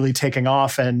really, really taking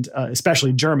off, and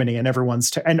especially Germany, and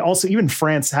and also even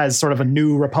France has sort of a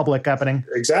new republic happening.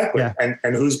 Exactly. Yeah.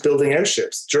 And who's building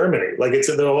airships? Germany. Like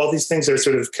all these things are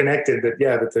sort of connected,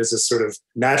 that there's this sort of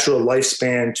natural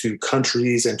lifespan to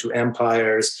countries and to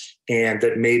empires, and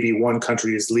that maybe one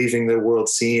country is leaving the world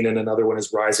scene and another one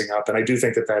is rising up. And I do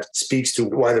think that speaks to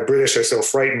why the British are so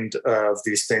frightened of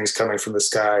these things coming from the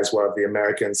skies, while the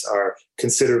Americans are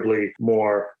considerably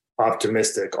more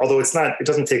optimistic. Although it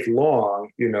doesn't take long,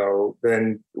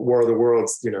 then War of the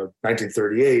Worlds,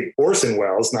 1938, Orson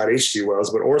Welles, not H.G.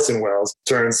 Wells, but Orson Welles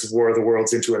turns War of the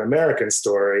Worlds into an American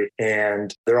story.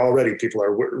 And people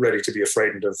are ready to be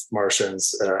frightened of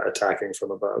Martians attacking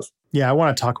from above. Yeah, I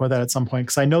want to talk about that at some point,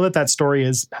 because I know that story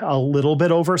is a little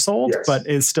bit oversold, but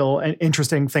is still an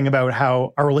interesting thing about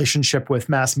how our relationship with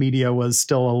mass media was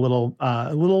still a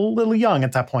little young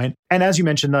at that point. And as you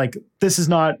mentioned, like, this is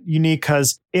not unique,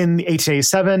 because in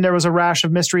 1887, there was a rash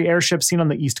of mystery airships seen on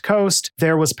the East Coast.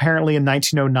 There was apparently in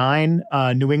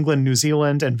 1909, New England, New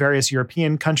Zealand, and various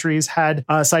European countries had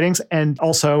sightings. And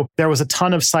also there was a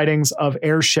ton of sightings of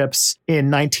airships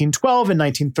in 1912 and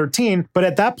 1913. But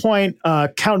at that point,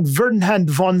 Count Ferdinand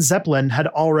von Zeppelin had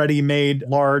already made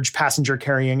large passenger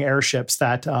carrying airships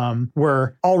that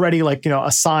were already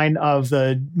a sign of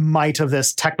the might of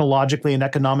this technologically and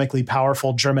economically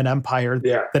powerful German empire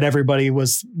that everybody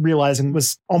was realizing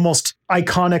was almost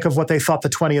iconic of what they thought the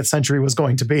 20th century was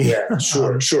going to be. Yeah,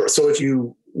 sure. So if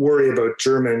you worry about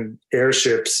German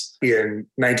airships in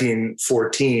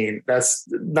 1914, that's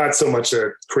not so much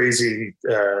a crazy,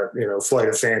 flight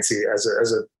of fancy as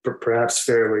a perhaps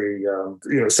fairly,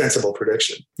 sensible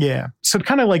prediction. Yeah. So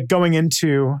kind of like going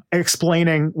into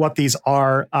explaining what these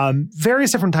are,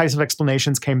 various different types of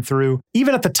explanations came through.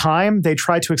 Even at the time, they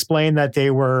tried to explain that they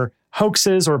were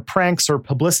hoaxes or pranks or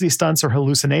publicity stunts or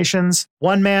hallucinations.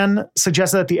 One man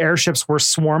suggested that the airships were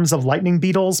swarms of lightning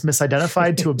beetles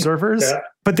misidentified to observers.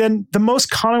 But then the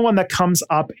most common one that comes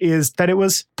up is that it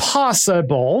was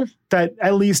possible that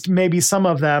at least maybe some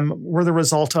of them were the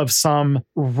result of some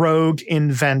rogue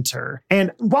inventor.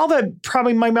 And while that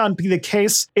probably might not be the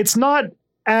case, it's not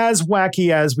as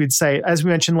wacky as we'd say. As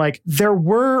we mentioned, like, there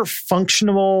were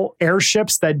functional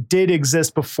airships that did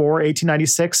exist before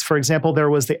 1896. For example, there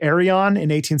was the Arion in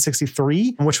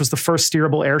 1863, which was the first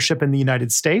steerable airship in the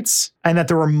United States, and that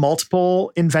there were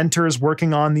multiple inventors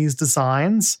working on these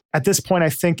designs. At this point, I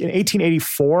think in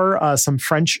 1884, some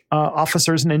French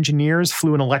officers and engineers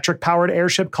flew an electric-powered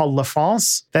airship called La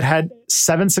France that had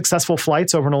 7 successful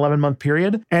flights over an 11-month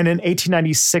period. And in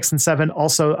 1896 and 7,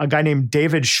 also a guy named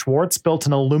David Schwartz built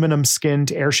an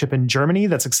aluminum-skinned airship in Germany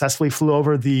that successfully flew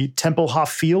over the Tempelhof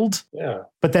field. Yeah.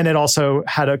 But then it also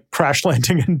had a crash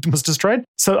landing and was destroyed.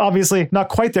 So obviously not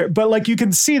quite there. But like, you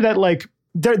can see that like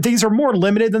these are more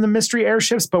limited than the mystery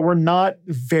airships, but we're not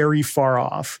very far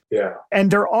off. Yeah. And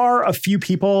there are a few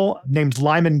people named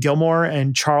Lyman Gilmore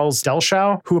and Charles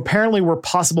Delshow who apparently were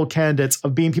possible candidates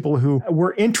of being people who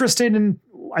were interested in,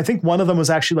 I think one of them was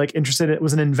actually like interested, it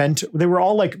was an inventor. They were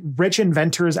all like rich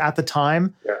inventors at the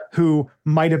time who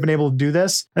might have been able to do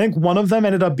this. I think one of them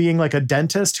ended up being like a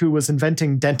dentist who was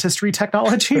inventing dentistry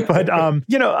technology. But,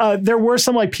 there were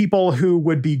some like people who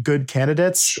would be good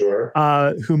candidates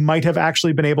who might have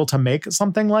actually been able to make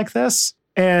something like this.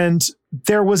 And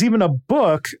there was even a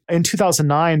book in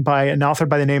 2009 by an author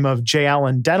by the name of J.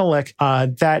 Allen Denelick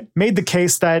that made the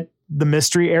case that the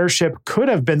mystery airship could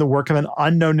have been the work of an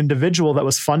unknown individual that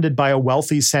was funded by a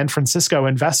wealthy San Francisco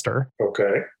investor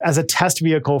as a test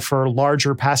vehicle for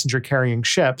larger passenger carrying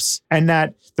ships. And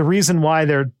that the reason why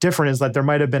they're different is that there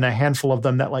might have been a handful of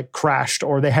them that like crashed,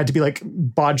 or they had to be like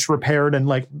bodged, repaired, and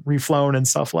like reflown and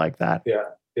stuff like that.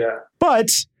 Yeah. But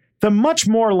the much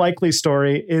more likely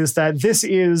story is that this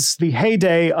is the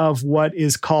heyday of what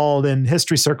is called in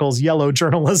history circles yellow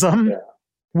journalism.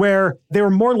 Where they were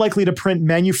more likely to print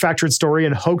manufactured story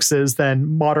and hoaxes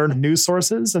than modern news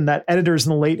sources, and that editors in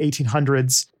the late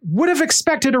 1800s would have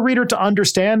expected a reader to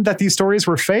understand that these stories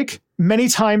were fake. Many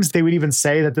times they would even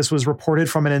say that this was reported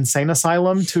from an insane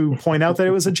asylum to point out that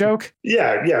it was a joke.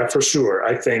 Yeah, for sure.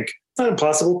 I think it's not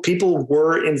impossible. People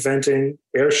were inventing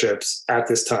airships at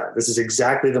this time. This is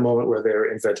exactly the moment where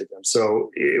they're inventing them. So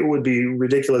it would be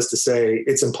ridiculous to say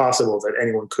it's impossible that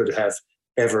anyone could have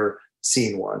ever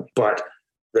seen one. But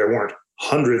there weren't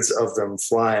hundreds of them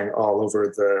flying all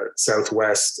over the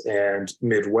Southwest and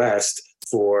Midwest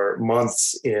for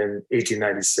months in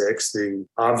 1896. The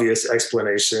obvious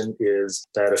explanation is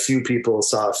that a few people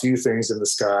saw a few things in the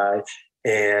sky,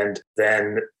 and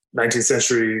then 19th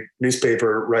century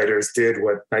newspaper writers did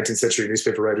what 19th century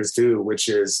newspaper writers do, which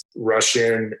is rush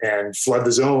in and flood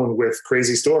the zone with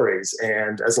crazy stories.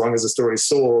 And as long as the story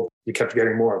sold, you kept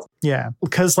getting more of them. Yeah,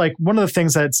 because like one of the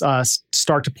things that's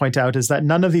stark to point out is that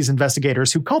none of these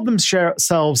investigators who called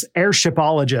themselves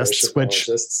airshipologists, which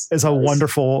is a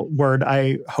wonderful word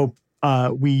I hope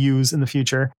we use in the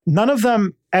future, none of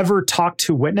them ever talked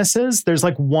to witnesses. There's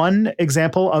like one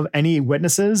example of any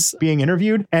witnesses being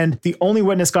interviewed. And the only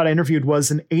witness got interviewed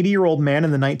was an 80-year-old man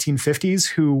in the 1950s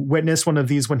who witnessed one of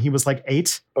these when he was like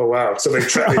 8. Oh, wow. So they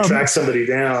tracked somebody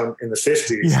down in the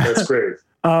 50s. Yeah. That's great.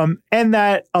 And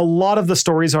that a lot of the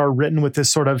stories are written with this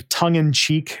sort of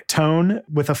tongue-in-cheek tone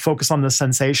with a focus on the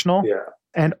sensational. Yeah.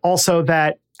 And also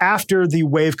that after the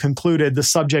wave concluded, the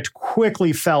subject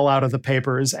quickly fell out of the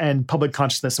papers and public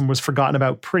consciousness and was forgotten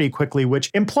about pretty quickly,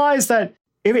 which implies that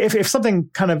if something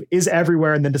kind of is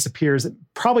everywhere and then disappears,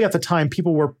 probably at the time,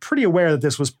 people were pretty aware that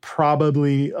this was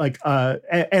probably like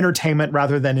entertainment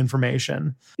rather than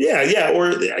information. Yeah. Or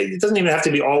it doesn't even have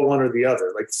to be all one or the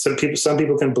other. Like some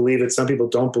people can believe it, some people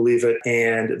don't believe it.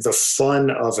 And the fun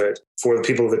of it for the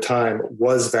people of the time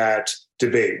was that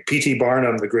debate. P.T.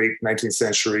 Barnum, the great 19th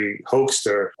century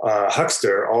huckster,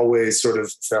 always sort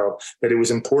of felt that it was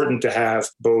important to have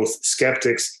both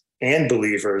skeptics and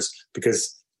believers,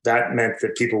 because that meant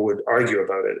that people would argue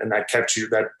about it. And that kept you,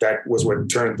 that was what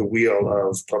turned the wheel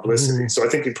of publicity. So I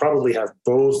think you probably have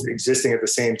both existing at the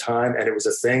same time. And it was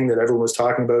a thing that everyone was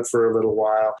talking about for a little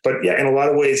while. But yeah, in a lot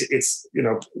of ways, it's,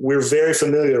 we're very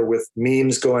familiar with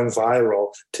memes going viral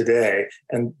today.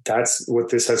 And that's what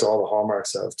this has all the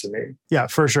hallmarks of to me. Yeah,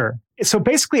 for sure. So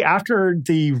basically, after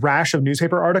the rash of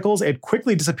newspaper articles, it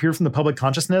quickly disappeared from the public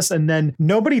consciousness, and then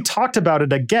nobody talked about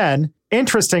it again,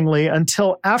 interestingly,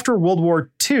 until after World War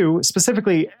II,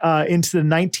 specifically into the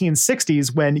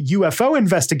 1960s, when UFO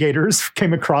investigators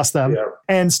came across them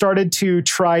and started to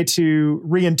try to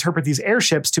reinterpret these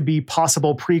airships to be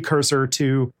possible precursor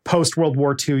to post-World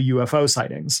War II UFO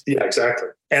sightings. Yeah, exactly.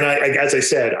 And as I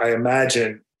said, I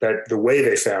imagine that the way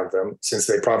they found them, since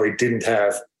they probably didn't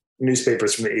have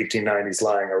newspapers from the 1890s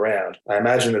lying around, I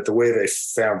imagine that the way they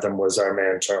found them was our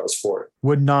man Charles Fort.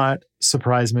 Would not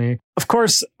surprise me. Of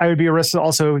course, I would be remiss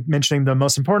also mentioning the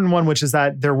most important one, which is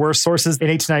that there were sources in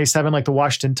 1897, like the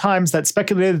Washington Times, that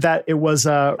speculated that it was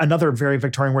another very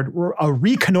Victorian word, a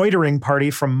reconnoitering party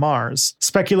from Mars,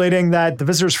 speculating that the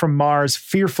visitors from Mars,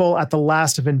 fearful at the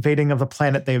last of invading of the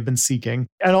planet they have been seeking.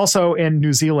 And also in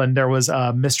New Zealand, there was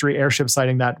a mystery airship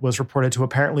sighting that was reported to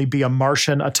apparently be a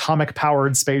Martian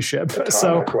atomic-powered spaceship.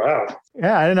 Wow.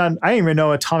 Yeah, I didn't even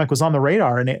know atomic was on the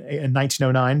radar in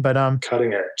 1909, but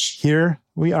cutting edge. Here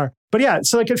we are. But yeah,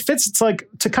 so like it fits. It's like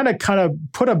to kind of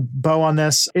put a bow on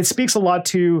this. It speaks a lot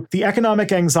to the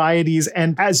economic anxieties.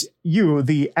 And as you,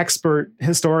 the expert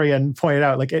historian, pointed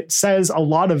out, like it says a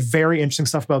lot of very interesting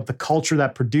stuff about the culture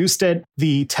that produced it,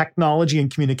 the technology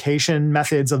and communication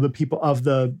methods of the people of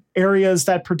the areas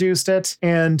that produced it,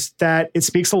 and that it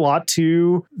speaks a lot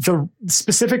to the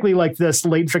specifically like this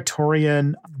late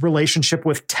Victorian relationship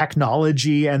with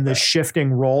technology and the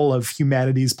shifting role of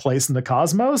humanity's place in the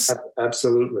cosmos.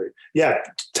 Absolutely. Yeah,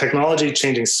 technology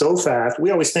changing so fast. We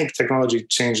always think technology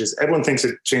changes. Everyone thinks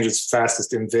it changes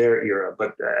fastest in their era,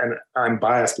 and I'm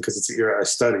biased because it's the era I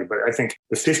study. But I think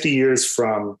the 50 years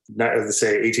from, let's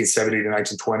say, 1870 to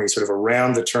 1920, sort of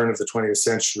around the turn of the 20th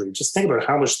century, just think about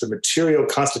how much the material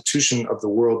constitution of the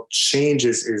world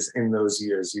changes is in those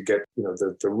years. You get,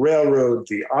 the railroad,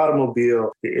 the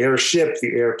automobile, the airship,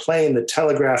 the airplane, the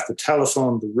telegraph, the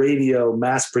telephone, the radio,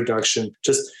 mass production.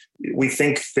 We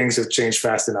think things have changed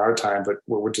fast in our time, but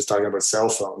we're just talking about cell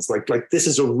phones. Like this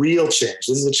is a real change.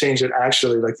 This is a change that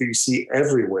actually that you see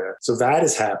everywhere. So that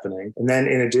is happening. And then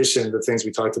in addition, the things we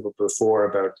talked about before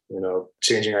about,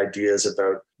 changing ideas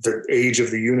about the age of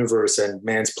the universe and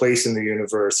man's place in the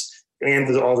universe,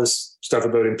 and all this stuff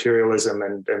about imperialism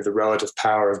and the relative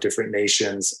power of different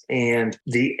nations, and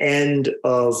the end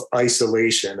of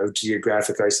isolation, of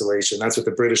geographic isolation. That's what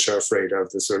the British are afraid of.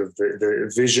 The sort of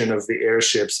the vision of the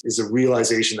airships is a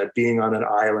realization that being on an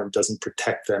island doesn't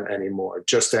protect them anymore.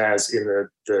 Just as in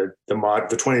the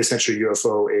 20th century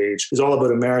UFO age is all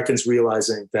about Americans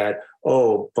realizing that,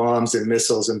 bombs and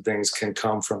missiles and things can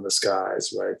come from the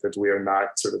skies, right? That we are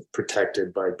not sort of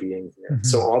protected by being here. Mm-hmm.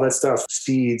 So all that stuff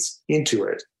feeds into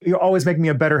it. you're always making me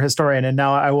a better historian. And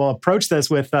now I will approach this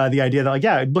with the idea that, like,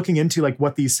 yeah, looking into like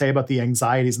what these say about the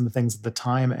anxieties and the things at the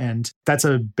time. And that's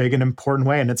a big and important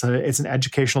way. And it's an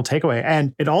educational takeaway.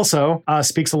 And it also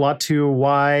speaks a lot to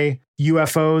why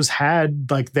UFOs had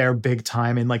like their big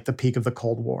time in like the peak of the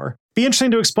Cold War. Be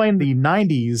interesting to explain the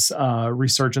 90s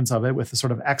resurgence of it with the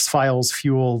sort of X-Files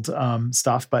fueled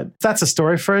stuff, but that's a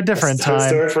story for a different time. That's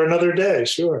a story for another day,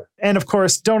 sure. And of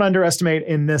course, don't underestimate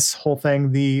in this whole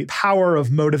thing the power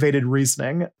of motivated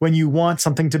reasoning. When you want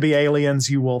something to be aliens,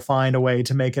 you will find a way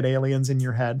to make it aliens in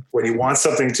your head. When you want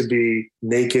something to be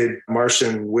naked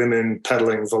Martian women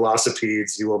pedaling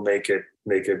velocipedes, you will make it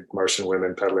naked Martian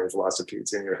women pedaling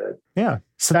velocipedes in your head. Yeah.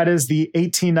 So that is the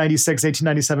 1896,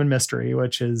 1897 mystery,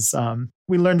 which is,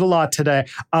 we learned a lot today.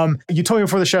 You told me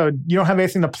before the show, you don't have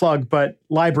anything to plug, but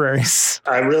libraries.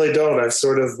 I really don't. I've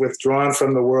sort of withdrawn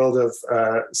from the world of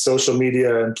social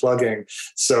media and plugging.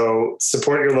 So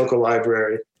support your local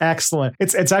library. Excellent.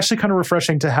 It's actually kind of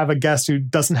refreshing to have a guest who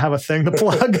doesn't have a thing to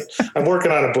plug. I'm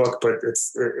working on a book, but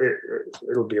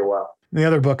it'll be a while. The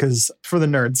other book is for the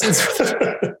nerds.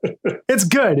 It's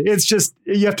good. It's just,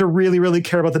 you have to really, really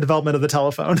care about the development of the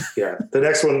telephone. Yeah. The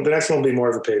next one will be more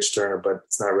of a page turner, but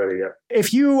it's not ready yet.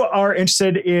 If you are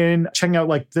interested in checking out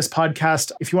like this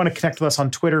podcast, if you want to connect with us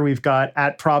on Twitter, we've got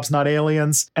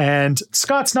 @ProbsNotAliens. And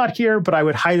Scott's not here, but I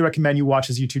would highly recommend you watch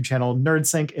his YouTube channel,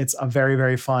 NerdSync. It's a very,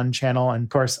 very fun channel. And of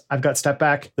course, I've got Step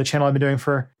Back, the channel I've been doing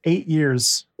for 8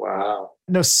 years. Wow.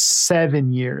 No,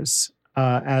 7 years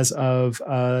as of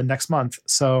next month.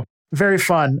 So very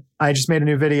fun. I just made a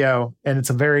new video and it's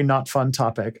a very not fun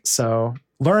topic. So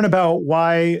learn about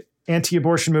why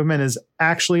anti-abortion movement is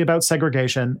actually about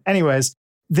segregation. Anyways,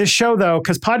 this show though,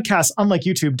 because podcasts, unlike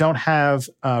YouTube, don't have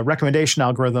recommendation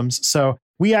algorithms. So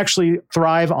we actually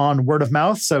thrive on word of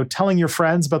mouth. So telling your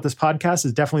friends about this podcast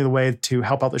is definitely the way to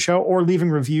help out the show, or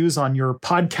leaving reviews on your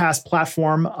podcast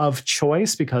platform of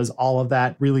choice, because all of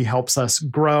that really helps us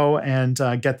grow and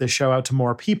get this show out to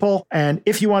more people. And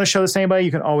if you want to show this to anybody,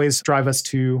 you can always drive us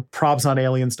to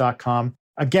probsnotaliens.com.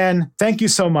 Again, thank you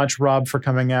so much, Rob, for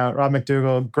coming out. Rob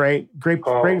MacDougall, great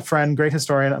friend, great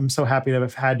historian. I'm so happy to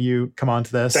have had you come on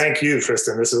to this. Thank you,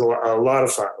 Tristan. This is a lot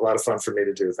of fun for me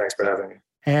to do. Thanks for having me.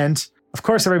 And of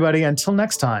course, everybody, until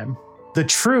next time, the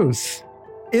truth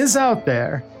is out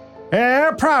there.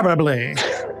 Probably.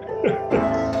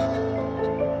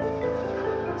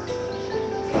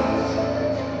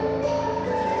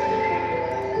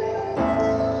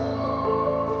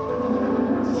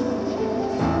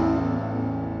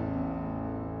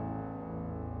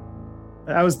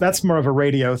 That's more of a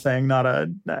radio thing, not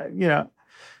a,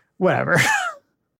 whatever.